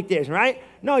think like this, right?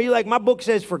 No, you're like, my book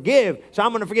says forgive, so I'm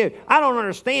going to forgive. I don't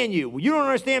understand you. You don't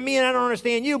understand me, and I don't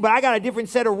understand you, but I got a different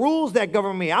set of rules that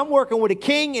govern me. I'm working with a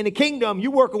king in a kingdom.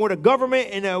 You're working with a government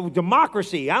and a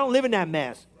democracy. I don't live in that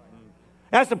mess.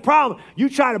 That's the problem. You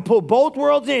try to pull both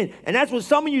worlds in, and that's what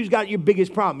some of you's got your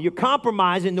biggest problem. You're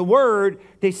compromising the word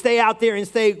to stay out there and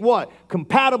stay what?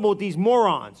 Compatible with these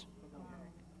morons.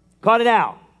 Cut it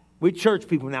out. We're church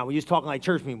people now. We're just talking like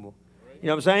church people. You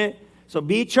know what I'm saying? So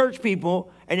be church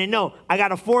people, and then no, I got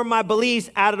to form my beliefs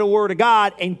out of the word of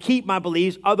God and keep my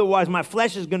beliefs. Otherwise, my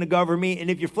flesh is going to govern me,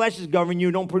 and if your flesh is governing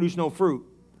you, don't produce no fruit.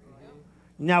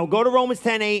 Now, go to Romans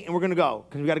 10:8, and we're going to go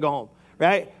because we got to go home,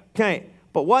 right? Okay.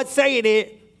 But what saying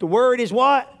it, the word is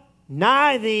what?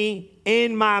 Nigh thee,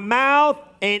 in my mouth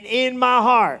and in my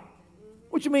heart.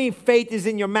 What you mean faith is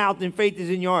in your mouth and faith is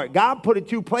in your heart? God put it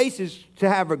two places to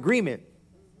have agreement.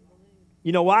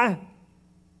 You know why?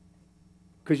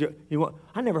 Because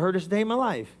I never heard this a day in my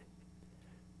life.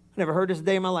 I never heard this a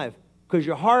day in my life. Because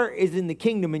your heart is in the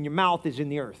kingdom and your mouth is in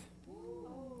the earth.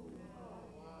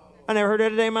 I never heard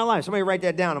that a day in my life. Somebody write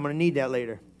that down. I'm going to need that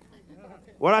later.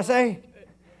 What'd I say?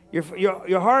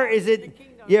 Your heart is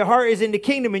in the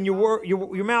kingdom, and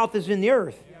your mouth is in the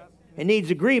earth. It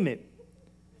needs agreement.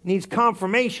 It needs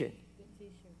confirmation.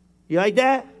 You like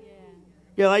that?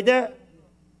 You like that?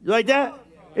 You like that?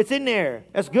 It's in there.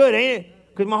 That's good, ain't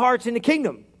it? Because my heart's in the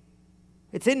kingdom.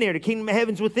 It's in there. The kingdom of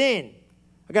heaven's within.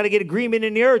 I got to get agreement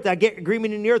in the earth. I get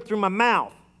agreement in the earth through my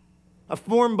mouth. I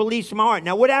form beliefs in my heart.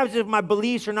 Now, what happens if my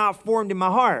beliefs are not formed in my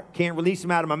heart? Can't release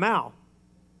them out of my mouth.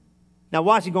 Now,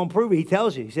 watch, he's going to prove it. He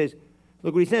tells you. He says,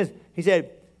 look what he says. He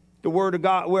said, the word of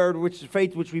God, word which is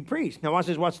faith which we preach. Now, watch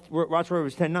this. Watch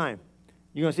Proverbs 10:9.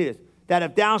 You're going to see this. That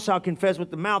if thou shalt confess with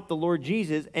the mouth the Lord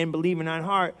Jesus and believe in thine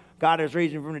heart, God has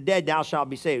raised him from the dead, thou shalt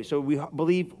be saved. So we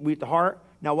believe with the heart.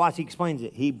 Now, watch, he explains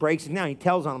it. He breaks it down. He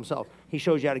tells on himself. He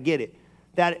shows you how to get it.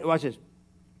 Watch this.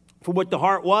 For with the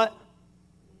heart, what?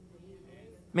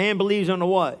 Man believes on the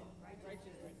what?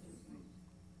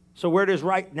 So where does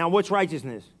now what's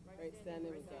righteousness? Right standing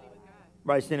with God.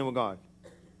 Right standing with God.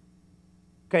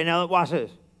 Okay, now watch this.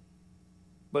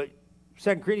 But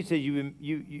 2 Corinthians says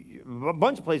you a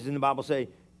bunch of places in the Bible say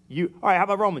all right, how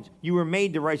about Romans? You were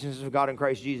made the righteousness of God in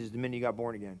Christ Jesus the minute you got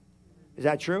born again. Is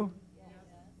that true?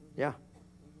 Yeah.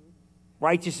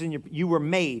 Righteous in you were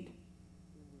made. You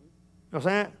know what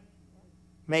I'm saying?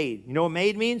 Made. You know what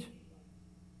made means?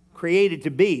 Created to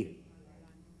be.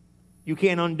 You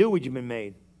can't undo what you've been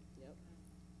made. Yep.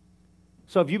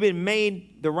 So if you've been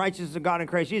made the righteousness of God in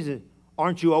Christ Jesus,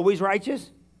 aren't you always righteous?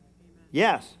 Amen.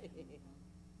 Yes.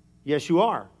 Yes, you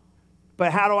are.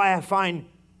 But how do I find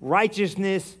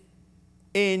righteousness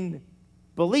in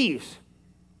beliefs?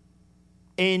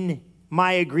 In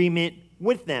my agreement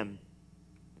with them.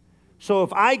 So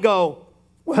if I go,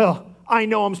 well, I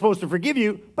know I'm supposed to forgive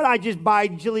you, but I just by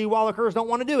Jilly Wallachers don't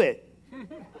want to do it.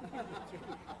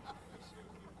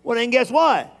 Well, then guess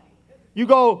what? You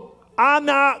go, I'm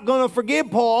not going to forgive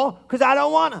Paul because I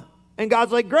don't want to. And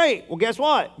God's like, great. Well, guess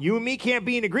what? You and me can't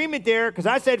be in agreement there because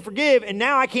I said forgive, and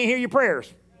now I can't hear your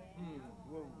prayers.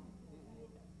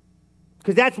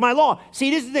 Because that's my law.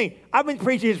 See, this is the thing. I've been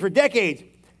preaching this for decades.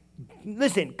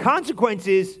 Listen,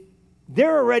 consequences,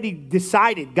 they're already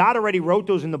decided. God already wrote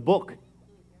those in the book.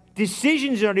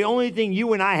 Decisions are the only thing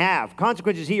you and I have.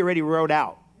 Consequences he already wrote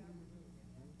out.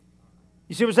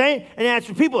 You see what I'm saying? And that's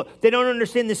for people. They don't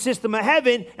understand the system of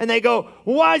heaven, and they go,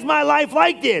 well, why is my life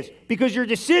like this? Because your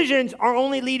decisions are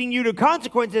only leading you to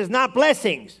consequences, not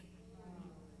blessings.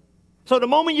 So the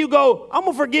moment you go, I'm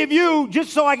going to forgive you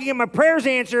just so I can get my prayers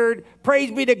answered,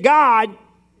 praise be to God,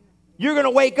 you're going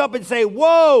to wake up and say,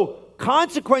 whoa,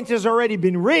 consequences already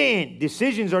been written.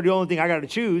 Decisions are the only thing I got to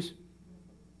choose.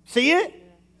 See it?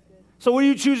 So what are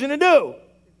you choosing to do?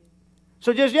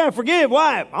 So just, forgive.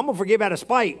 Why? I'm going to forgive out of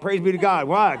spite. Praise be to God.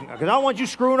 Why? Because I don't want you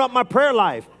screwing up my prayer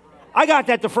life. I got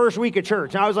that the first week of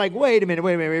church. And I was like, wait a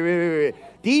minute.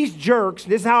 These jerks,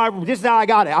 this is how I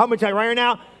got it. I'm going to tell you right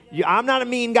now, I'm not a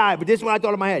mean guy, but this is what I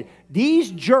thought in my head.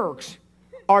 These jerks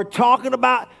are talking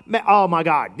about, oh my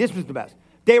God, this was the best.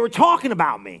 They were talking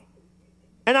about me.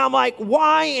 And I'm like,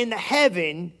 why in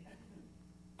heaven,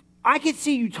 I could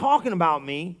see you talking about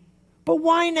me, but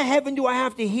why in the heaven do I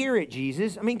have to hear it,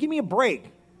 Jesus? I mean, give me a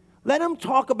break. Let them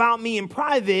talk about me in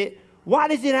private. Why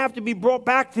does it have to be brought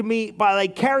back to me by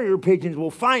like carrier pigeons will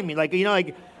find me? Like,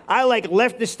 I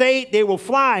left the state, they will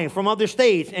fly from other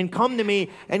states and come to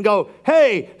me and go,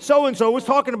 hey, so-and-so was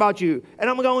talking about you. And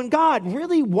I'm going, God,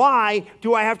 really, why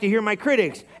do I have to hear my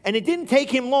critics? And it didn't take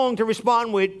him long to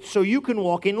respond with, so you can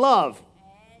walk in love.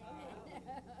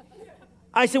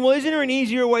 I said, well, isn't there an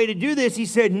easier way to do this? He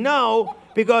said, no,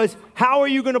 because how are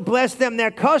you going to bless them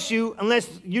that cuss you unless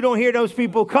you don't hear those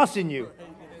people cussing you?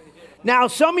 Now,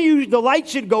 some of you, the light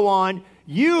should go on.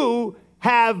 You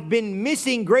have been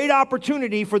missing great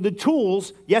opportunity for the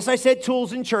tools. Yes, I said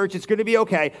tools in church. It's going to be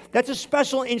okay. That's a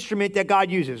special instrument that God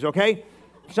uses, okay?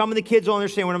 Some of the kids will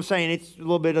understand what I'm saying. It's a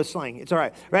little bit of slang. It's all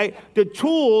right, right? The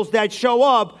tools that show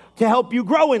up to help you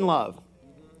grow in love.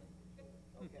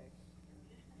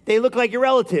 They look like your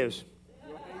relatives.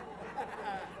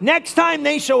 Next time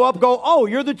they show up, go, oh,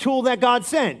 you're the tool that God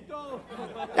sent.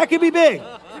 That could be big.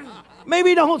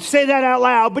 Maybe don't say that out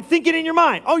loud, but think it in your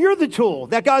mind. Oh, you're the tool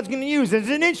that God's going to use as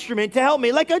an instrument to help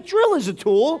me. Like a drill is a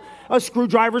tool. A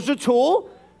screwdriver's a tool.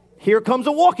 Here comes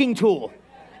a walking tool.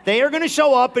 They are going to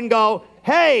show up and go,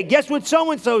 hey, guess what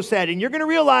so-and-so said? And you're going to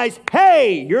realize,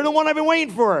 hey, you're the one I've been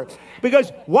waiting for.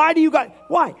 Because why?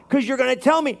 Because you're going to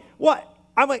tell me, what?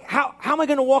 I'm like, how am I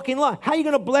going to walk in love? How are you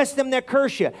going to bless them that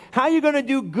curse you? How are you going to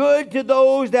do good to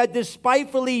those that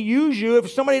despitefully use you if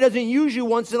somebody doesn't use you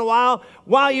once in a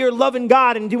while you're loving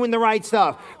God and doing the right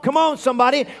stuff? Come on,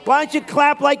 somebody. Why don't you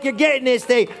clap like you're getting this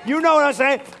thing? You know what I'm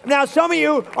saying? Now, some of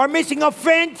you are missing a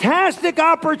fantastic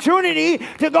opportunity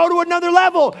to go to another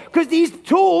level because these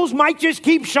tools might just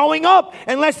keep showing up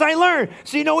unless I learn.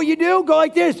 So you know what you do? Go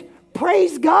like this.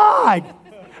 Praise God.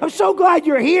 I'm so glad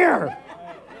you're here.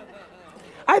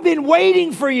 I've been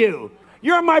waiting for you.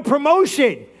 You're my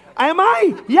promotion. Am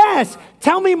I? Yes.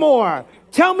 Tell me more.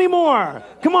 Tell me more.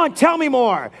 Come on, tell me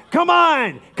more. Come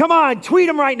on. Tweet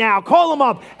them right now. Call them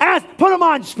up. Put them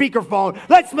on speakerphone.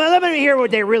 Let me hear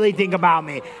what they really think about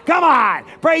me. Come on.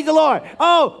 Praise the Lord.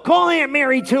 Oh, call Aunt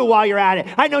Mary too while you're at it.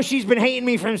 I know she's been hating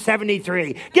me from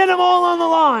 73. Get them all on the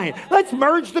line. Let's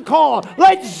merge the call.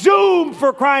 Let's Zoom,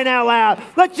 for crying out loud.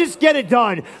 Let's just get it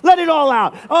done. Let it all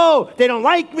out. Oh, they don't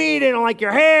like me. They don't like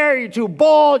your hair. You're too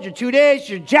bald. You're too this.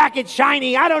 Your jacket's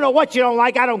shiny. I don't know what you don't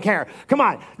like. I don't care. Come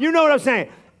on. You know what I'm saying.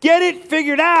 Get it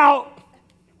figured out.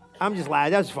 I'm just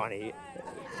laughing. That's funny.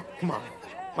 Come on.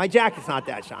 My jacket's not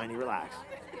that shiny. Relax.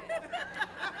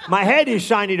 My head is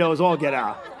shiny though, as all get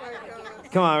out.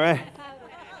 Come on, right?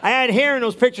 I had hair in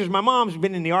those pictures. My mom's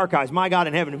been in the archives. My God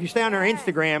in heaven. If you stay on her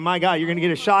Instagram, my God, you're going to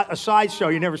get a sideshow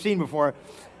you've never seen before.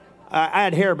 I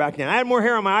had hair back then. I had more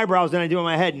hair on my eyebrows than I do on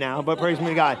my head now, but praise be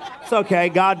to God. It's okay.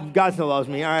 God still loves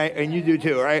me, all right? And you do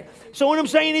too, all right? So what I'm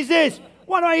saying is this.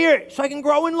 Why do I hear it? So I can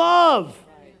grow in love.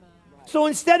 So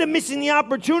instead of missing the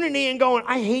opportunity and going,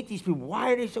 I hate these people.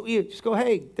 Why are they so evil? Just go,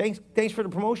 hey, thanks for the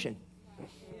promotion.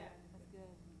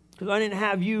 Because I didn't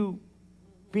have you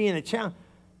being a challenge.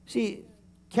 See,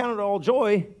 count it all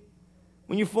joy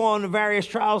when you fall into various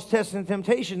trials, tests, and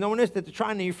temptations, knowing this, that the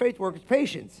trying of your faith work is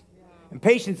patience. And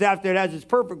patience, after it has its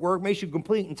perfect work, makes you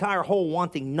complete, entire, whole,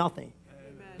 wanting nothing.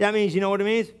 Amen. That means, you know what it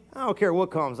means? I don't care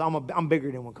what comes. I'm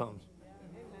bigger than what comes.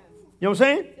 You know what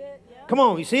I'm saying? Come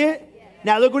on, you see it?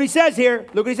 Now look what he says here.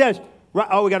 Look what he says.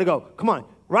 Oh, we got to go. Come on.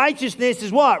 Righteousness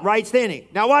is what? Right standing.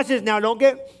 Now watch this. Now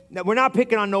we're not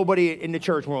picking on nobody in the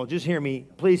church world. Just hear me.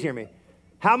 Please hear me.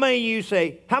 How many of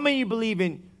you believe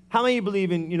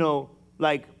in,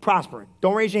 like prospering?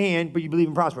 Don't raise your hand, but you believe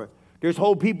in prospering. There's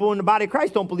whole people in the body of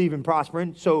Christ don't believe in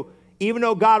prospering. So even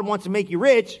though God wants to make you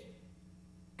rich,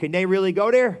 can they really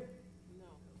go there? No.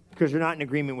 Because they're not in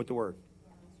agreement with the word.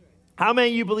 How many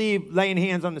of you believe laying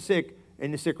hands on the sick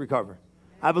and the sick recover?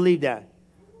 I believe that.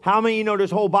 How many of you know there's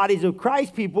whole bodies of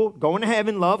Christ people going to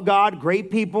heaven, love God,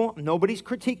 great people. Nobody's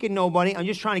critiquing nobody. I'm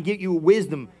just trying to give you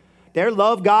wisdom. They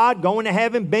love God, going to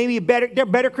heaven. Maybe they're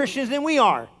better Christians than we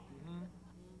are.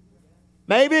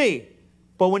 Maybe.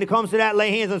 But when it comes to that lay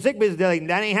hands on sick business, they're like,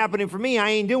 that ain't happening for me. I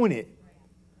ain't doing it.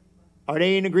 Are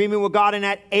they in agreement with God in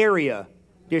that area?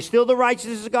 There's still the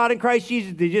righteousness of God in Christ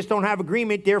Jesus. They just don't have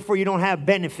agreement. Therefore, you don't have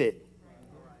benefit.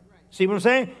 See what I'm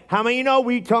saying? How many of you know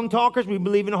we tongue talkers, we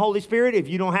believe in the Holy Spirit? If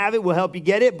you don't have it, we'll help you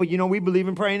get it. But we believe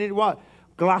in praying in what?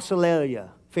 Glossolalia.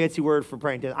 Fancy word for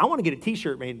praying. I want to get a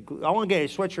t-shirt made. I want to get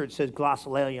a sweatshirt that says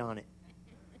glossolalia on it.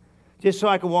 Just so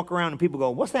I can walk around and people go,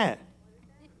 what's that?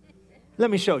 Let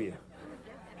me show you.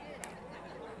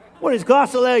 What is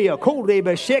glossolalia? Cool,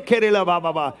 baby. Shit, kitty, blah, blah,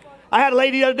 blah. I had a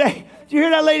lady the other day. Did you hear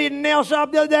that lady in the nail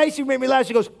shop the other day? She made me laugh.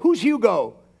 She goes, who's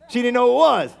Hugo? She didn't know who it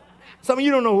was. Some of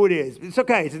you don't know who it is. It's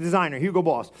okay. It's a designer, Hugo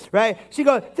Boss, right? She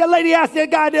goes, that lady asked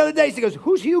that guy the other day. She goes,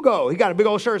 who's Hugo? He got a big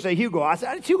old shirt say Hugo. I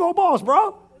said, it's Hugo Boss,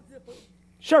 bro.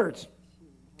 Shirts.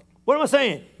 What am I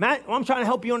saying? Matt, I'm trying to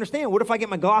help you understand. What if I get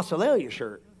my glossolalia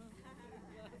shirt?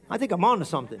 I think I'm on to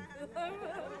something.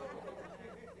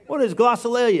 What is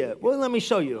glossolalia? Well, let me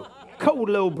show you.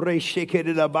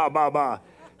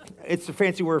 It's a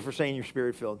fancy word for saying you're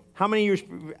spirit-filled. How many of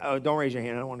you, don't raise your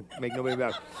hand. I don't want to make nobody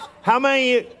bad. How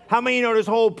many know there's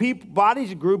whole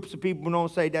bodies, groups of people who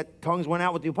don't say that tongues went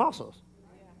out with the apostles?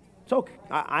 It's okay.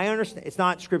 I understand. It's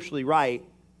not scripturally right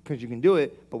because you can do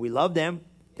it, but we love them.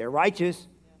 They're righteous.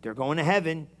 They're going to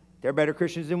heaven. They're better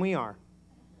Christians than we are.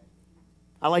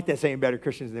 I like that saying better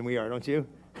Christians than we are, don't you?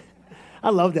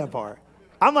 I love that part.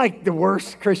 I'm like the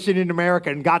worst Christian in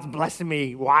America, and God's blessing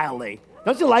me wildly.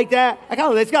 Don't you like that? I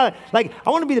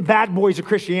want to be the bad boys of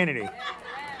Christianity. You know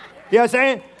what I'm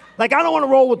saying? Like, I don't want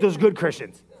to roll with those good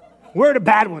Christians. Where are the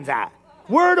bad ones at?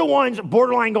 Where are the ones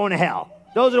borderline going to hell?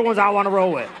 Those are the ones I want to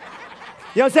roll with.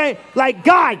 You know what I'm saying? Like,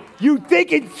 God, you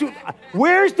think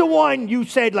where's the one you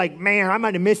said, like, man, I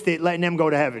might have missed it letting them go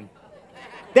to heaven?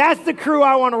 That's the crew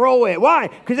I want to roll with. Why?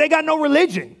 Because they got no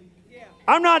religion.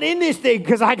 I'm not in this thing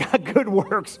because I got good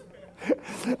works.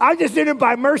 I'm just in it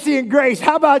by mercy and grace.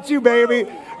 How about you, baby? You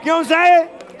know what I'm saying?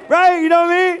 Right? You know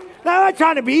what I mean? Now, I'm not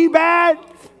trying to be bad,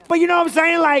 but you know what I'm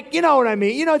saying? Like, you know what I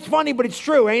mean? It's funny, but it's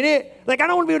true, ain't it? Like, I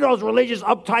don't want to be with those religious,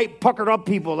 uptight, puckered up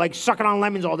people, like sucking on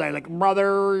lemons all day. Like,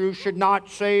 brother, you should not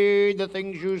say the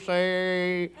things you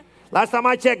say. Last time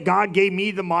I checked, God gave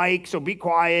me the mic, so be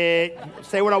quiet.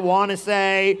 Say what I want to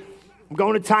say. I'm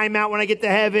going to timeout when I get to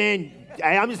heaven.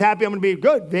 I'm just happy I'm going to be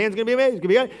good. Van's going to be amazing. It's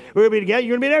going to be good. We're going to be together.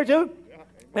 You're going to be there too?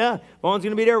 Yeah. Vaughn's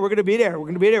going to be there. We're going to be there. We're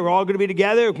going to be there. We're all going to be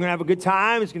together. We're going to have a good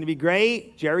time. It's going to be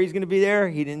great. Jerry's going to be there.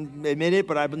 He didn't admit it,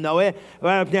 but I know it.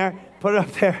 Right up there. Put it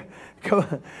up there. Come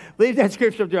on. Leave that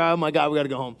scripture up there. Oh, my God. We got to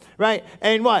go home. Right?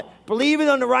 And what? Believing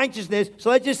on the righteousness. So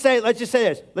let's just say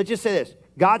this.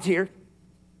 God's here.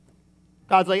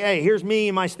 God's like, hey, here's me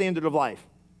and my standard of life.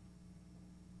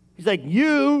 He's like,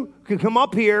 you can come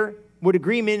up here with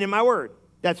agreement in my word.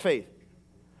 That's faith.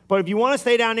 But if you want to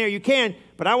stay down there, you can.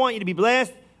 But I want you to be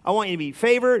blessed. I want you to be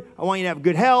favored. I want you to have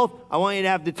good health. I want you to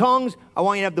have the tongues. I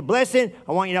want you to have the blessing.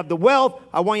 I want you to have the wealth.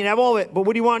 I want you to have all of it. But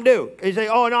what do you want to do? You say,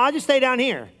 oh, no, I'll just stay down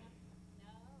here.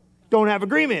 Don't have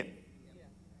agreement.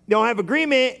 Don't have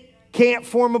agreement, can't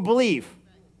form a belief.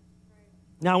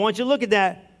 Now, I want you to look at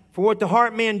that. For what the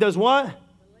heart man does what?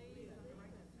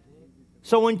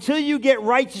 So until you get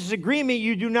righteous agreement,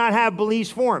 you do not have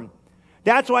beliefs formed.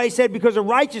 That's why he said because of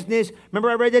righteousness, remember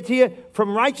I read that to you?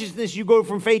 From righteousness, you go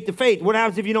from faith to faith. What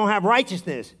happens if you don't have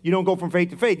righteousness? You don't go from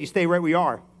faith to faith. You stay right where you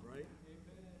are. Right.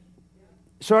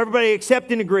 So everybody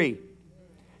accept and agree.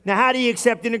 Now, how do you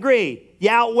accept and agree? You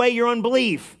outweigh your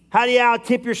unbelief. How do you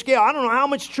out-tip your scale? I don't know how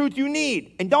much truth you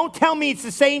need. And don't tell me it's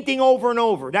the same thing over and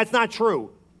over. That's not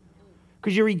true.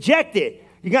 Because you reject it.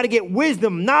 You got to get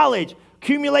wisdom, knowledge,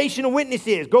 accumulation of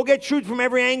witnesses. Go get truth from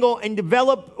every angle and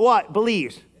develop what?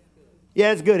 Beliefs. Yeah,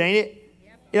 that's good, ain't it?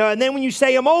 Yep. You know, and then when you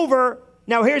say them over,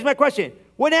 now here's my question.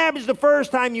 What happens the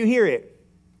first time you hear it?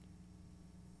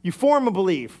 You form a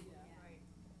belief.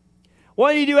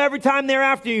 What do you do every time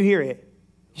thereafter you hear it?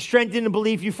 You strengthen the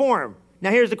belief you form.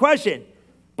 Now here's the question.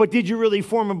 But did you really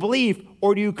form a belief,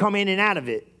 or do you come in and out of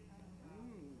it?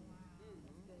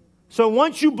 So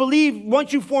once you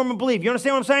form a belief, you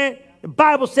understand what I'm saying? The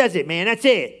Bible says it, man. That's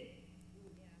it.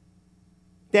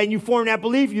 Then you form that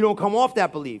belief, you don't come off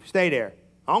that belief. Stay there.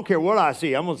 I don't care what I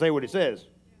see. I'm going to say what it says.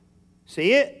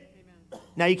 See it? Amen.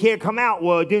 Now you can't come out.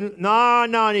 Well,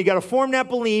 no. You got to form that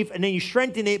belief, and then you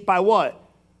strengthen it by what?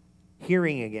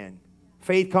 Hearing again.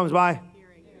 Faith comes by?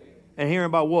 Hearing. And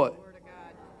hearing by what? Word of God.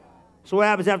 So what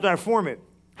happens after I form it?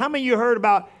 How many of you heard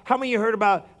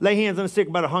about lay hands on the sick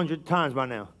about 100 times by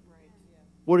now? Right.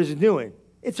 What is it doing?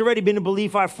 It's already been a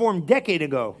belief I formed a decade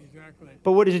ago. Exactly.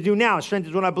 But what does it do now? It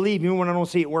strengthens what I believe even when I don't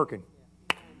see it working.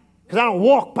 Because I don't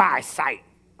walk by sight.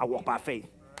 I walk by faith.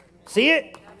 See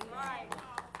it?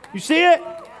 You see it?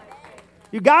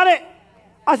 You got it?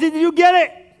 I said, did you get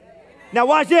it? Now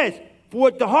watch this. For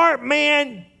what the heart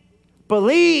man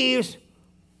believes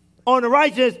on the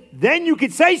righteous, then you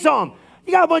can say something.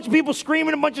 You got a bunch of people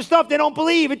screaming a bunch of stuff they don't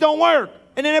believe. It don't work.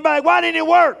 And then everybody like, why didn't it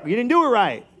work? You didn't do it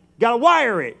right. You got to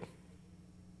wire it.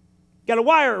 You got to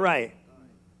wire it right.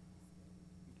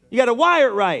 You got to wire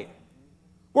it right.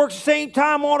 Works the same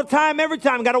time all the time, every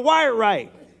time. You got to wire it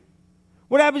right.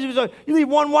 What happens if you leave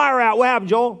one wire out? What happens,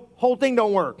 Joel? Whole thing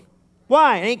don't work.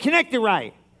 Why? It ain't connected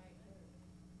right.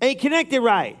 Ain't connected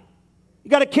right. You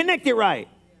got to connect it right.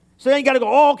 So then you got to go,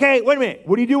 oh, okay, wait a minute.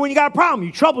 What do you do when you got a problem?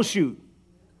 You troubleshoot.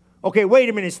 Okay, wait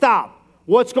a minute, stop.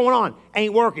 What's going on?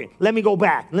 Ain't working. Let me go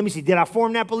back. Let me see. Did I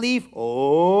form that belief?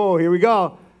 Oh, here we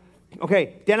go.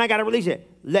 Okay, then I got to release it.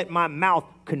 Let my mouth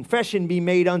confession be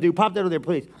made unto. Pop that over there,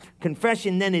 please.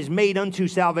 Confession then is made unto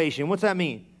salvation. What's that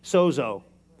mean? Sozo.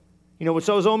 You know what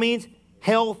sozo means?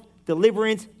 Health,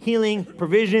 deliverance, healing,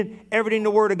 provision, everything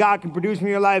the Word of God can produce in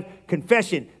your life.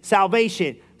 Confession,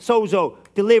 salvation, sozo,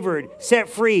 delivered, set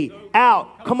free,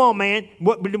 out. Come on, man.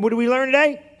 What do we learn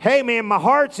today? Hey, man, my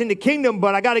heart's in the kingdom,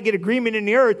 but I got to get agreement in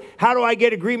the earth. How do I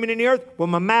get agreement in the earth? With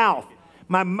my mouth.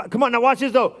 Come on, now watch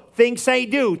this, though. Think, say,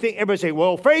 do. Everybody say,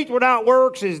 well, faith without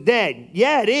works is dead.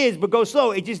 Yeah, it is, but go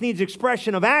slow. It just needs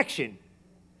expression of action.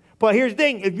 But here's the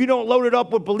thing. If you don't load it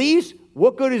up with beliefs,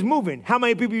 what good is moving? How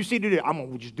many people you see today? I'm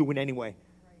going to just do it anyway.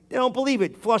 They don't believe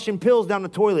it. Flushing pills down the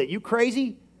toilet. You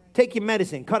crazy? Take your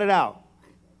medicine. Cut it out.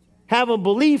 Have a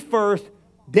belief first,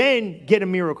 then get a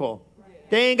miracle.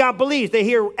 They ain't got beliefs. They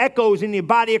hear echoes in the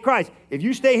body of Christ. If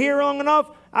you stay here long enough,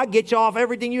 I'll get you off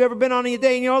everything you ever been on in your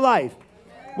day in your life.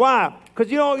 Why?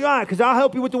 Because I'll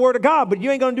help you with the Word of God, but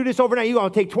you ain't going to do this overnight. You're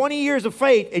going to take 20 years of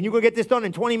faith, and you're going to get this done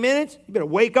in 20 minutes? You better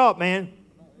wake up, man.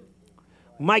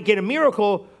 We might get a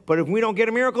miracle, but if we don't get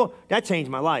a miracle, that changed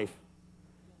my life.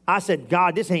 I said,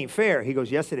 God, this ain't fair. He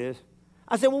goes, yes, it is.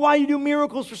 I said, well, why you do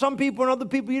miracles for some people and other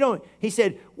people you don't? He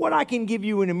said, what I can give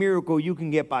you in a miracle, you can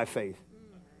get by faith.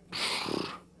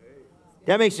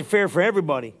 That makes it fair for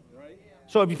everybody.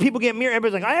 So if people get miracles,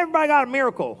 everybody's like, everybody got a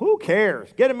miracle. Who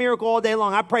cares? Get a miracle all day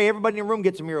long. I pray everybody in the room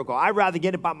gets a miracle. I'd rather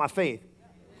get it by my faith.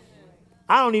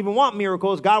 I don't even want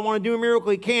miracles. God want to do a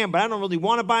miracle, He can, but I don't really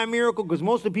want to buy a miracle because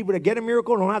most of the people that get a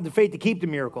miracle don't have the faith to keep the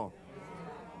miracle.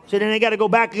 So then they got to go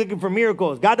back looking for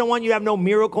miracles. God don't want you to have no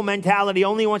miracle mentality.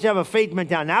 Only wants you to have a faith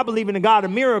mentality. Now, I believe in the God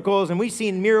of miracles, and we've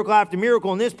seen miracle after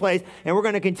miracle in this place, and we're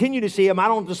going to continue to see them. I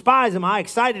don't despise them. I'm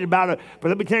excited about it. But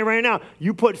let me tell you right now,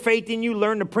 you put faith in you,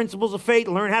 learn the principles of faith,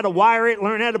 learn how to wire it,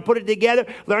 learn how to put it together,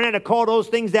 learn how to call those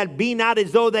things that be not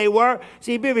as though they were.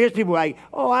 See, here's people like,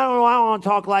 oh, I don't know, I don't want to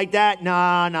talk like that.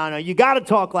 No. You got to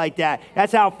talk like that.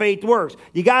 That's how faith works.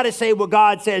 You got to say what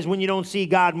God says when you don't see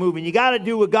God moving. You got to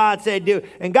do what God said do,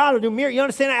 and God will do miracles. You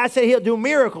understand that? I said He'll do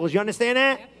miracles. You understand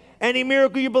that? Any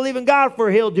miracle you believe in God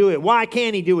for, He'll do it. Why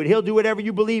can't He do it? He'll do whatever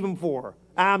you believe Him for.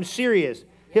 I'm serious.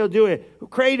 He'll do it.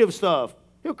 Creative stuff.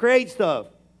 He'll create stuff.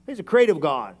 He's a creative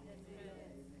God.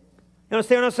 You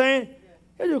understand what I'm saying?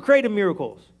 He'll do creative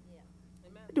miracles.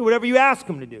 He'll do whatever you ask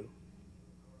Him to do.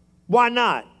 Why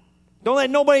not? Don't let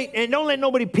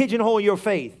nobody pigeonhole your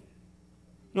faith.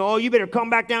 Oh, you better come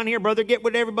back down here, brother. Get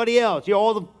with everybody else.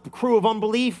 All the crew of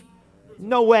unbelief.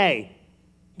 No way.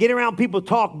 Get around people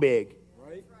talk big.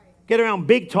 Get around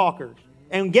big talkers.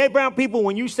 And get around people,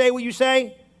 when you say what you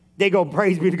say, they go,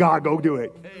 praise be to God, go do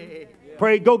it.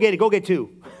 Pray, go get it. Go get 2.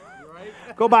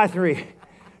 Go buy 3.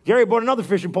 Jerry bought another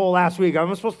fishing pole last week. Am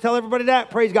I supposed to tell everybody that?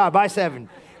 Praise God, buy 7.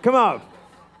 Come on.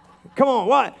 Come on,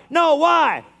 what? No,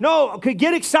 why? No, could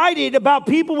get excited about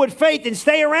people with faith and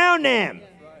stay around them.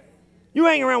 You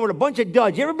hang around with a bunch of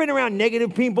duds. You ever been around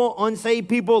negative people, unsaved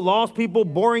people, lost people,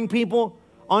 boring people,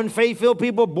 unfaithful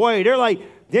people? Boy,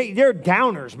 they're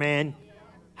downers, man.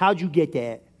 How'd you get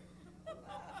that?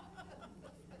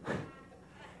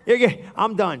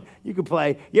 I'm done. You can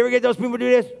play. You ever get those people do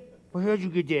this? Well, how'd you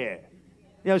get that?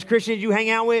 Those Christians you hang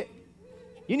out with?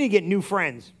 You need to get new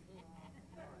friends.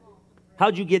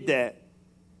 How'd you get that?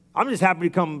 I'm just happy to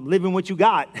come live in what you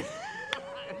got.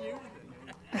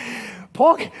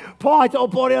 Paul, I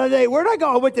told Paul the other day, where'd I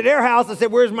go? I went to their house. I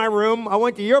said, where's my room? I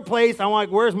went to your place. I'm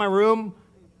like, where's my room?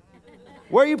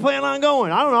 Where are you planning on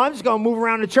going? I don't know. I'm just going to move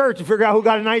around the church and figure out who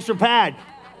got a nicer pad.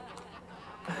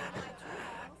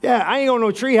 Yeah, I ain't going to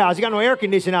no tree house. You got no air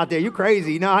conditioning out there. You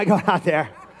crazy. No, I go out there.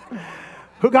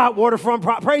 Who got waterfront?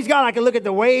 Praise God, I can look at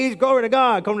the waves. Glory to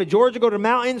God. Come to Georgia, go to the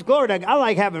mountains. Glory to God. I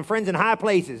like having friends in high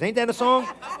places. Ain't that a song?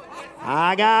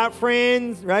 I got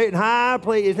friends, right, in high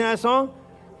places. Isn't that a song?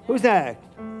 Who's that?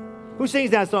 Who sings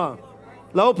that song?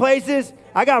 Low places?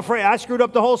 I got friends. I screwed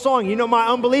up the whole song. You know, my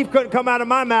unbelief couldn't come out of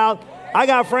my mouth. I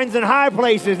got friends in high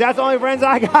places. That's the only friends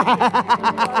I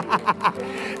got.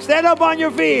 Stand up on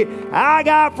your feet. I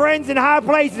got friends in high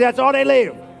places. That's all they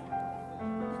live.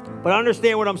 But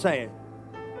understand what I'm saying.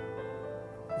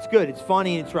 It's good. It's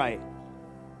funny and it's right.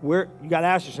 You got to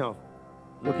ask yourself,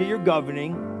 look at your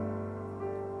governing.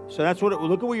 So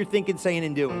look at what you're thinking, saying,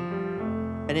 and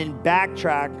doing. And then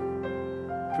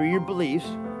backtrack through your beliefs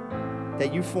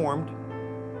that you formed,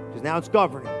 because now it's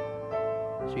governing.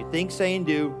 So you think, say, and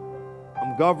do.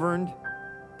 I'm governed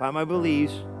by my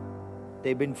beliefs.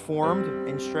 They've been formed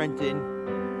and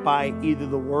strengthened by either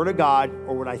the Word of God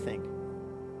or what I think.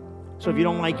 So if you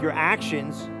don't like your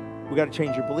actions, we got to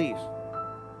change your beliefs.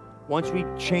 Once we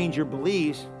change your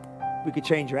beliefs, we could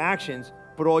change your actions,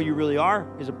 but all you really are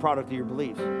is a product of your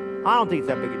beliefs. I don't think it's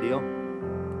that big a deal.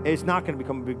 It's not going to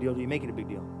become a big deal till you make it a big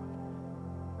deal.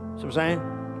 So I'm saying,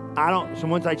 so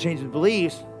once I change the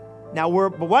beliefs, but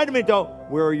wait a minute though,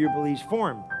 where are your beliefs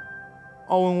formed?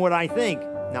 Oh, and what I think,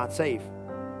 not safe.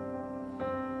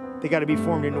 They got to be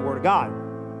formed in the Word of God.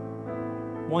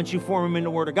 Once you form them in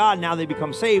the Word of God, now they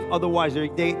become safe. Otherwise,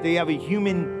 they have a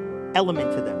human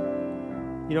element to them.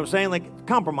 You know what I'm saying? Like,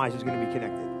 compromise is going to be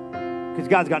connected. Because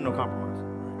God's got no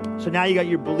compromise. So now you got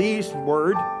your beliefs,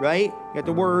 Word, right? You got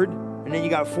the Word. And then you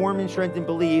got form and strength and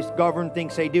beliefs, govern,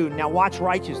 think, say, do. Now watch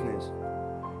righteousness.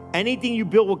 Anything you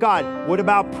build with God. What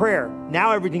about prayer?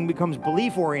 Now everything becomes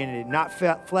belief-oriented, not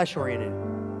flesh-oriented.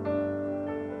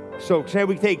 So say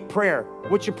we take prayer.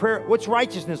 What's your prayer? What's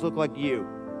righteousness look like to you?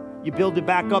 You build it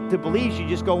back up to beliefs. You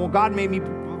just go, well, God made me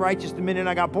righteous the minute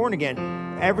I got born again.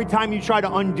 Every time you try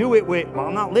to undo it with, well,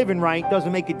 I'm not living right,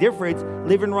 doesn't make a difference.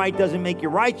 Living right doesn't make you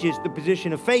righteous. The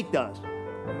position of faith does.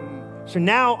 So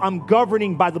now I'm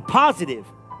governing by the positive.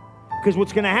 Because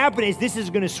what's going to happen is this is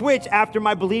going to switch after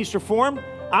my beliefs are formed.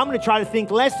 I'm going to try to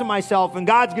think less of myself, and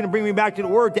God's going to bring me back to the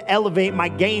Word to elevate my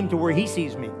game to where He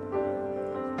sees me.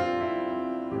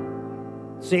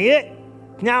 See it?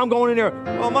 Now I'm going in there,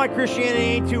 well, my Christianity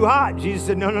ain't too hot. Jesus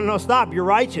said, no, stop. You're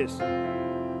righteous.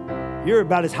 You're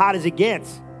about as hot as it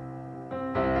gets.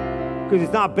 Because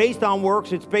it's not based on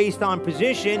works, it's based on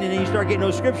position, and then you start getting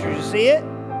those scriptures. You see it?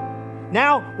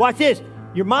 Now, watch this.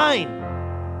 Your mind.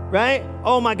 Right?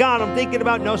 Oh my God, I'm thinking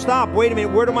about, no, stop. Wait a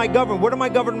minute. Where do I govern? What am I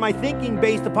governing my thinking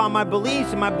based upon my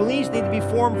beliefs? And my beliefs need to be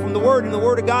formed from the Word. And the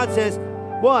Word of God says,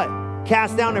 what?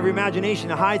 Cast down every imagination,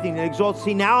 a high thing that exalts.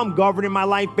 See, now I'm governing my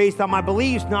life based on my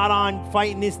beliefs, not on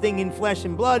fighting this thing in flesh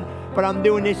and blood, but I'm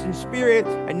doing this in spirit.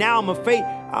 And now I'm a faith.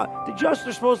 The just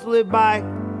are supposed to live by,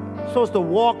 supposed to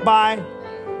walk by,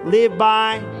 live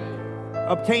by,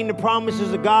 obtain the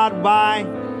promises of God by,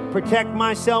 protect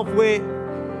myself with.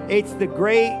 It's the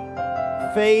great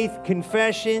faith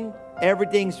confession.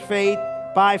 Everything's faith.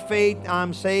 By faith,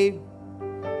 I'm saved.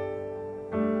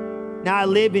 Now I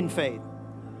live in faith.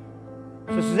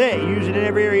 So this is it. You use it in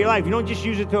every area of your life. You don't just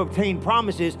use it to obtain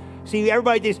promises. See,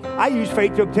 everybody thinks, I use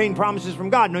faith to obtain promises from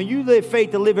God. No, you live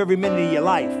faith to live every minute of your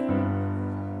life.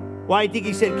 Why do you think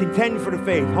He said, contend for the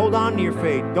faith? Hold on to your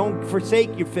faith. Don't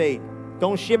forsake your faith.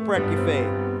 Don't shipwreck your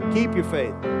faith. Keep your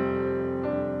faith.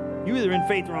 You're either in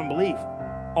faith or unbelief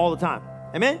all the time.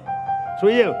 Amen? So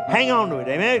what do you do? Hang on to it.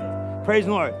 Amen? Praise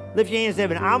the Lord. Lift your hands to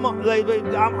heaven. I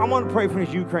want to pray for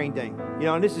this Ukraine thing. You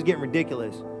know, and this is getting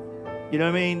ridiculous. You know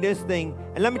what I mean? This thing.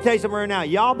 And let me tell you something right now.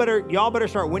 Y'all better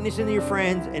start witnessing to your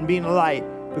friends and being a light,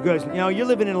 because, you know, you're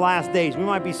living in the last days. We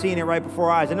might be seeing it right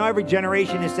before our eyes. I know every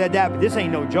generation has said that, but this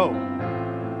ain't no joke.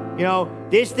 You know,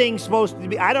 this thing's supposed to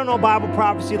be, I don't know Bible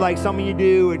prophecy like some of you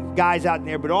do and guys out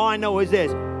there, but all I know is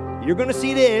this. You're going to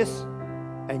see this,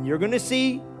 and you're going to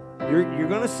see,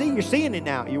 you're seeing it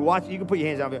now. You watch, you can put your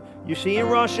hands out there. You're seeing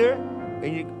Russia,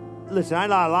 and listen, I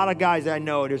know a lot of guys that I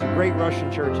know, there's a great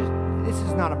Russian churches. This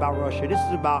is not about Russia. This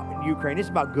is about Ukraine. This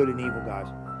is about good and evil, guys.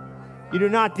 You do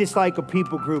not dislike a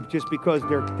people group just because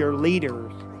their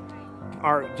leaders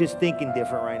are just thinking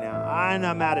different right now. I'm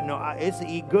not mad at no. It's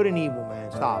good and evil,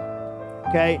 man. Stop.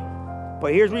 Okay?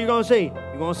 But here's what you're going to see.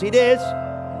 You're going to see this,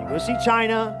 and you're going to see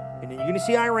China, and then you're going to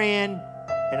see Iran,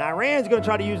 and Iran's going to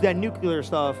try to use that nuclear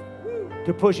stuff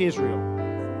to push Israel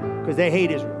because they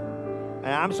hate Israel.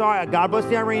 And I'm sorry. God bless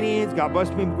the Iranians. God bless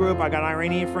the people group. I got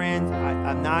Iranian friends.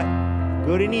 I'm not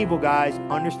good and evil, guys.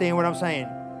 Understand what I'm saying?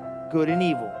 Good and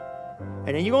evil.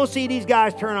 And then you're going to see these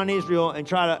guys turn on Israel and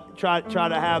try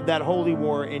to have that holy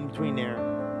war in between there.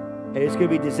 And it's going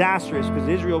to be disastrous because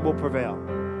Israel will prevail.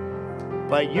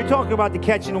 But you're talking about the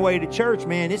catching away of the church,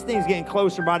 man. This thing's getting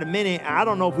closer by the minute. I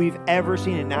don't know if we've ever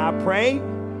seen it. Now, I pray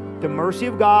the mercy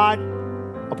of God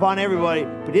upon everybody,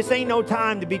 but this ain't no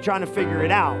time to be trying to figure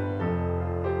it out.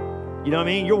 You know what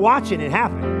I mean? You're watching it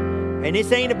happen. And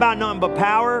this ain't about nothing but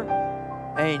power.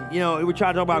 And, you know, we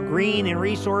try to talk about green and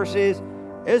resources.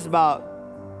 It's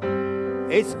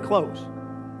close.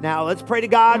 Now, let's pray to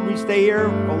God. We stay here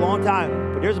a long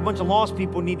time. But there's a bunch of lost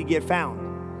people who need to get found.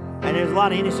 And there's a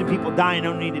lot of innocent people dying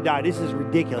don't need to die. This is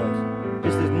ridiculous.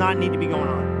 This does not need to be going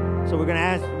on. So we're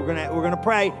going to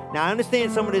pray. Now, I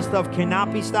understand some of this stuff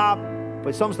cannot be stopped,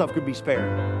 but some stuff could be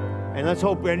spared. And let's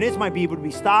hope, and this might be able to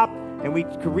be stopped, and we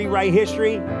could rewrite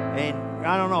history. And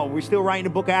I don't know, we're still writing the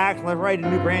book of Acts. Let's write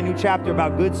a brand new chapter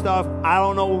about good stuff. I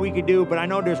don't know what we could do, but I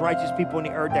know there's righteous people on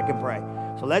the earth that can pray.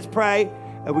 So let's pray,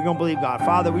 and we're going to believe God.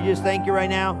 Father, we just thank you right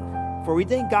now. For we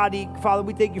thank God, Father,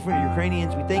 we thank you for the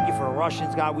Ukrainians. We thank you for the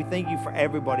Russians, God. We thank you for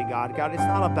everybody, God. God, it's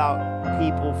not about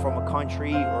people from a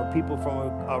country or people from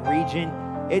a region.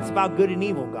 It's about good and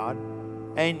evil, God.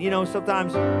 And, you know,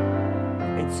 sometimes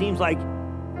it seems like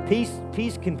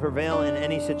peace can prevail in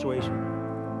any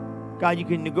situation. God, you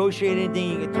can negotiate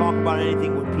anything, you can talk about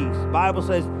anything with peace. The Bible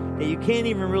says that you can't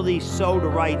even really sow the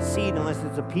right seed unless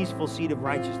it's a peaceful seed of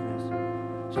righteousness.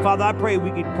 So, Father, I pray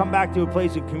we could come back to a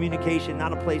place of communication,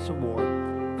 not a place of war.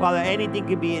 Father, anything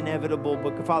could be inevitable,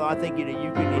 but, Father, I thank you that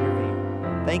you can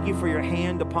intervene. Thank you for your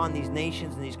hand upon these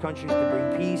nations and these countries to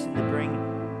bring peace and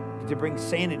to bring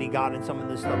sanity, God, in some of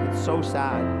this stuff. It's so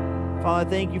sad. Father, I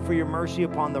thank you for your mercy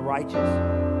upon the righteous.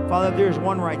 Father, if there's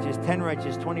one righteous, 10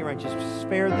 righteous, 20 righteous,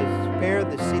 spare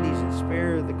the cities and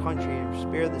spare the country and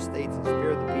spare the states and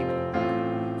spare the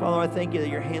people. Father, I thank you that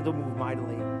your hand will move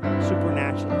mightily,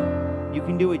 supernaturally. You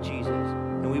can do it, Jesus,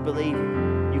 and we believe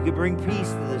you. You can bring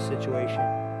peace to this situation,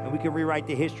 and we can rewrite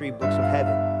the history books of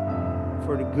heaven,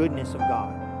 for the goodness of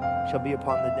God shall be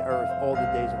upon the earth all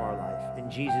the days of our life. In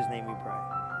Jesus' name we pray.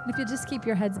 And if you just keep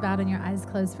your heads bowed and your eyes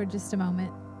closed for just a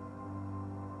moment.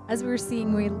 As we were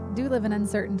seeing, we do live in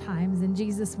uncertain times, and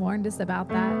Jesus warned us about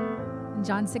that. In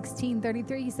John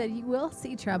 16:33, he said, you will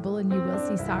see trouble and you will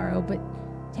see sorrow, but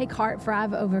take heart, for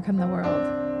I've overcome the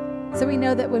world. So we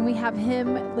know that when we have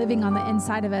him living on the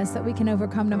inside of us, that we can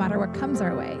overcome no matter what comes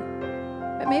our way.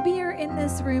 But maybe you're in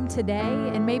this room today,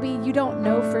 and maybe you don't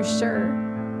know for sure.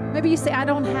 Maybe you say, I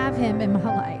don't have him in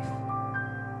my life.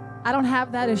 I don't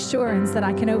have that assurance that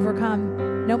I can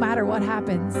overcome no matter what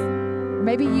happens.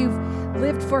 Maybe you've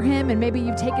lived for him, and maybe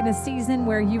you've taken a season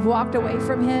where you've walked away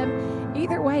from him.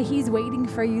 Either way, he's waiting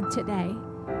for you today.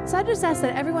 So I just ask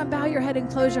that everyone bow your head and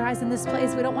close your eyes in this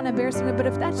place. We don't want to embarrass anyone, but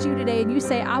if that's you today and you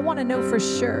say, I want to know for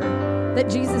sure that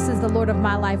Jesus is the Lord of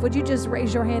my life, would you just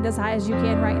raise your hand as high as you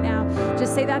can right now?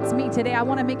 Just say, that's me today. I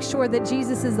want to make sure that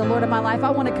Jesus is the Lord of my life. I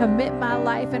want to commit my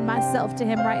life and myself to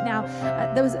him right now.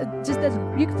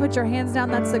 You can put your hands down.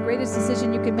 That's the greatest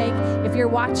decision you can make. If you're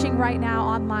watching right now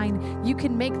online, you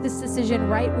can make this decision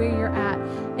right where you're at.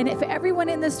 And if everyone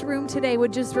in this room today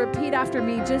would just repeat after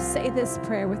me, just say this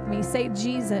prayer with me. Say,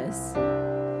 Jesus,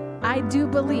 I do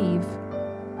believe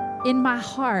in my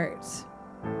heart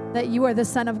that you are the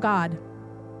Son of God.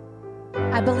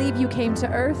 I believe you came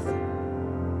to earth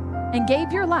and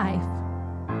gave your life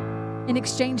in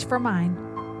exchange for mine.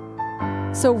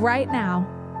 So right now,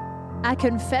 I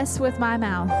confess with my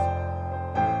mouth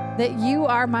that you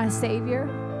are my Savior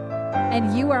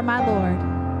and you are my Lord.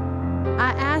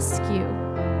 I ask you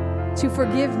to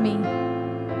forgive me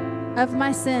of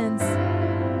my sins.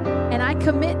 And I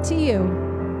commit to you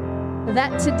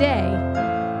that today,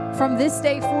 from this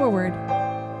day forward,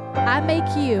 I make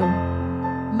you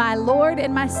my Lord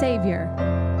and my Savior.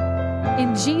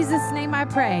 In Jesus' name I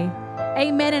pray.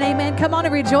 Amen and amen. Come on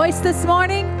and rejoice this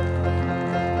morning.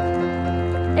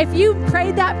 If you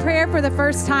prayed that prayer for the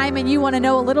first time and you want to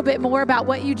know a little bit more about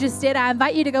what you just did, I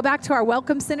invite you to go back to our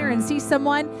Welcome Center and see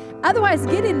someone. Otherwise,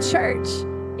 get in church.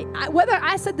 Whether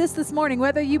I said this morning,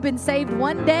 whether you've been saved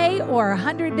 1 day or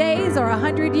 100 days or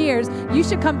 100 years, you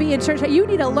should come be in church. You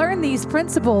need to learn these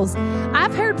principles.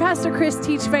 I've heard Pastor Chris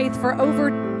teach faith for over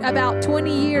about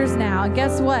 20 years now. And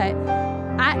guess what?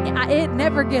 It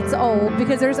never gets old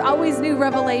because there's always new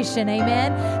revelation.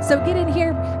 Amen. So get in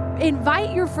here.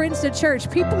 Invite your friends to church.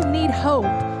 People need hope.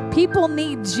 People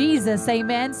need Jesus.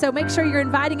 Amen. So make sure you're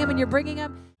inviting them and you're bringing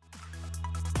them.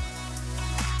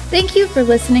 Thank you for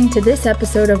listening to this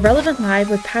episode of Relevant Live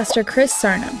with Pastor Chris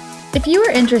Sarno. If you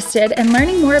are interested in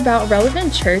learning more about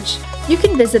Relevant Church, you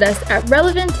can visit us at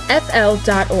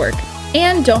relevantfl.org.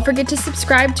 And don't forget to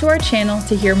subscribe to our channel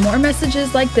to hear more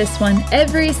messages like this one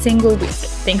every single week.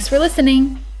 Thanks for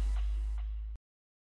listening.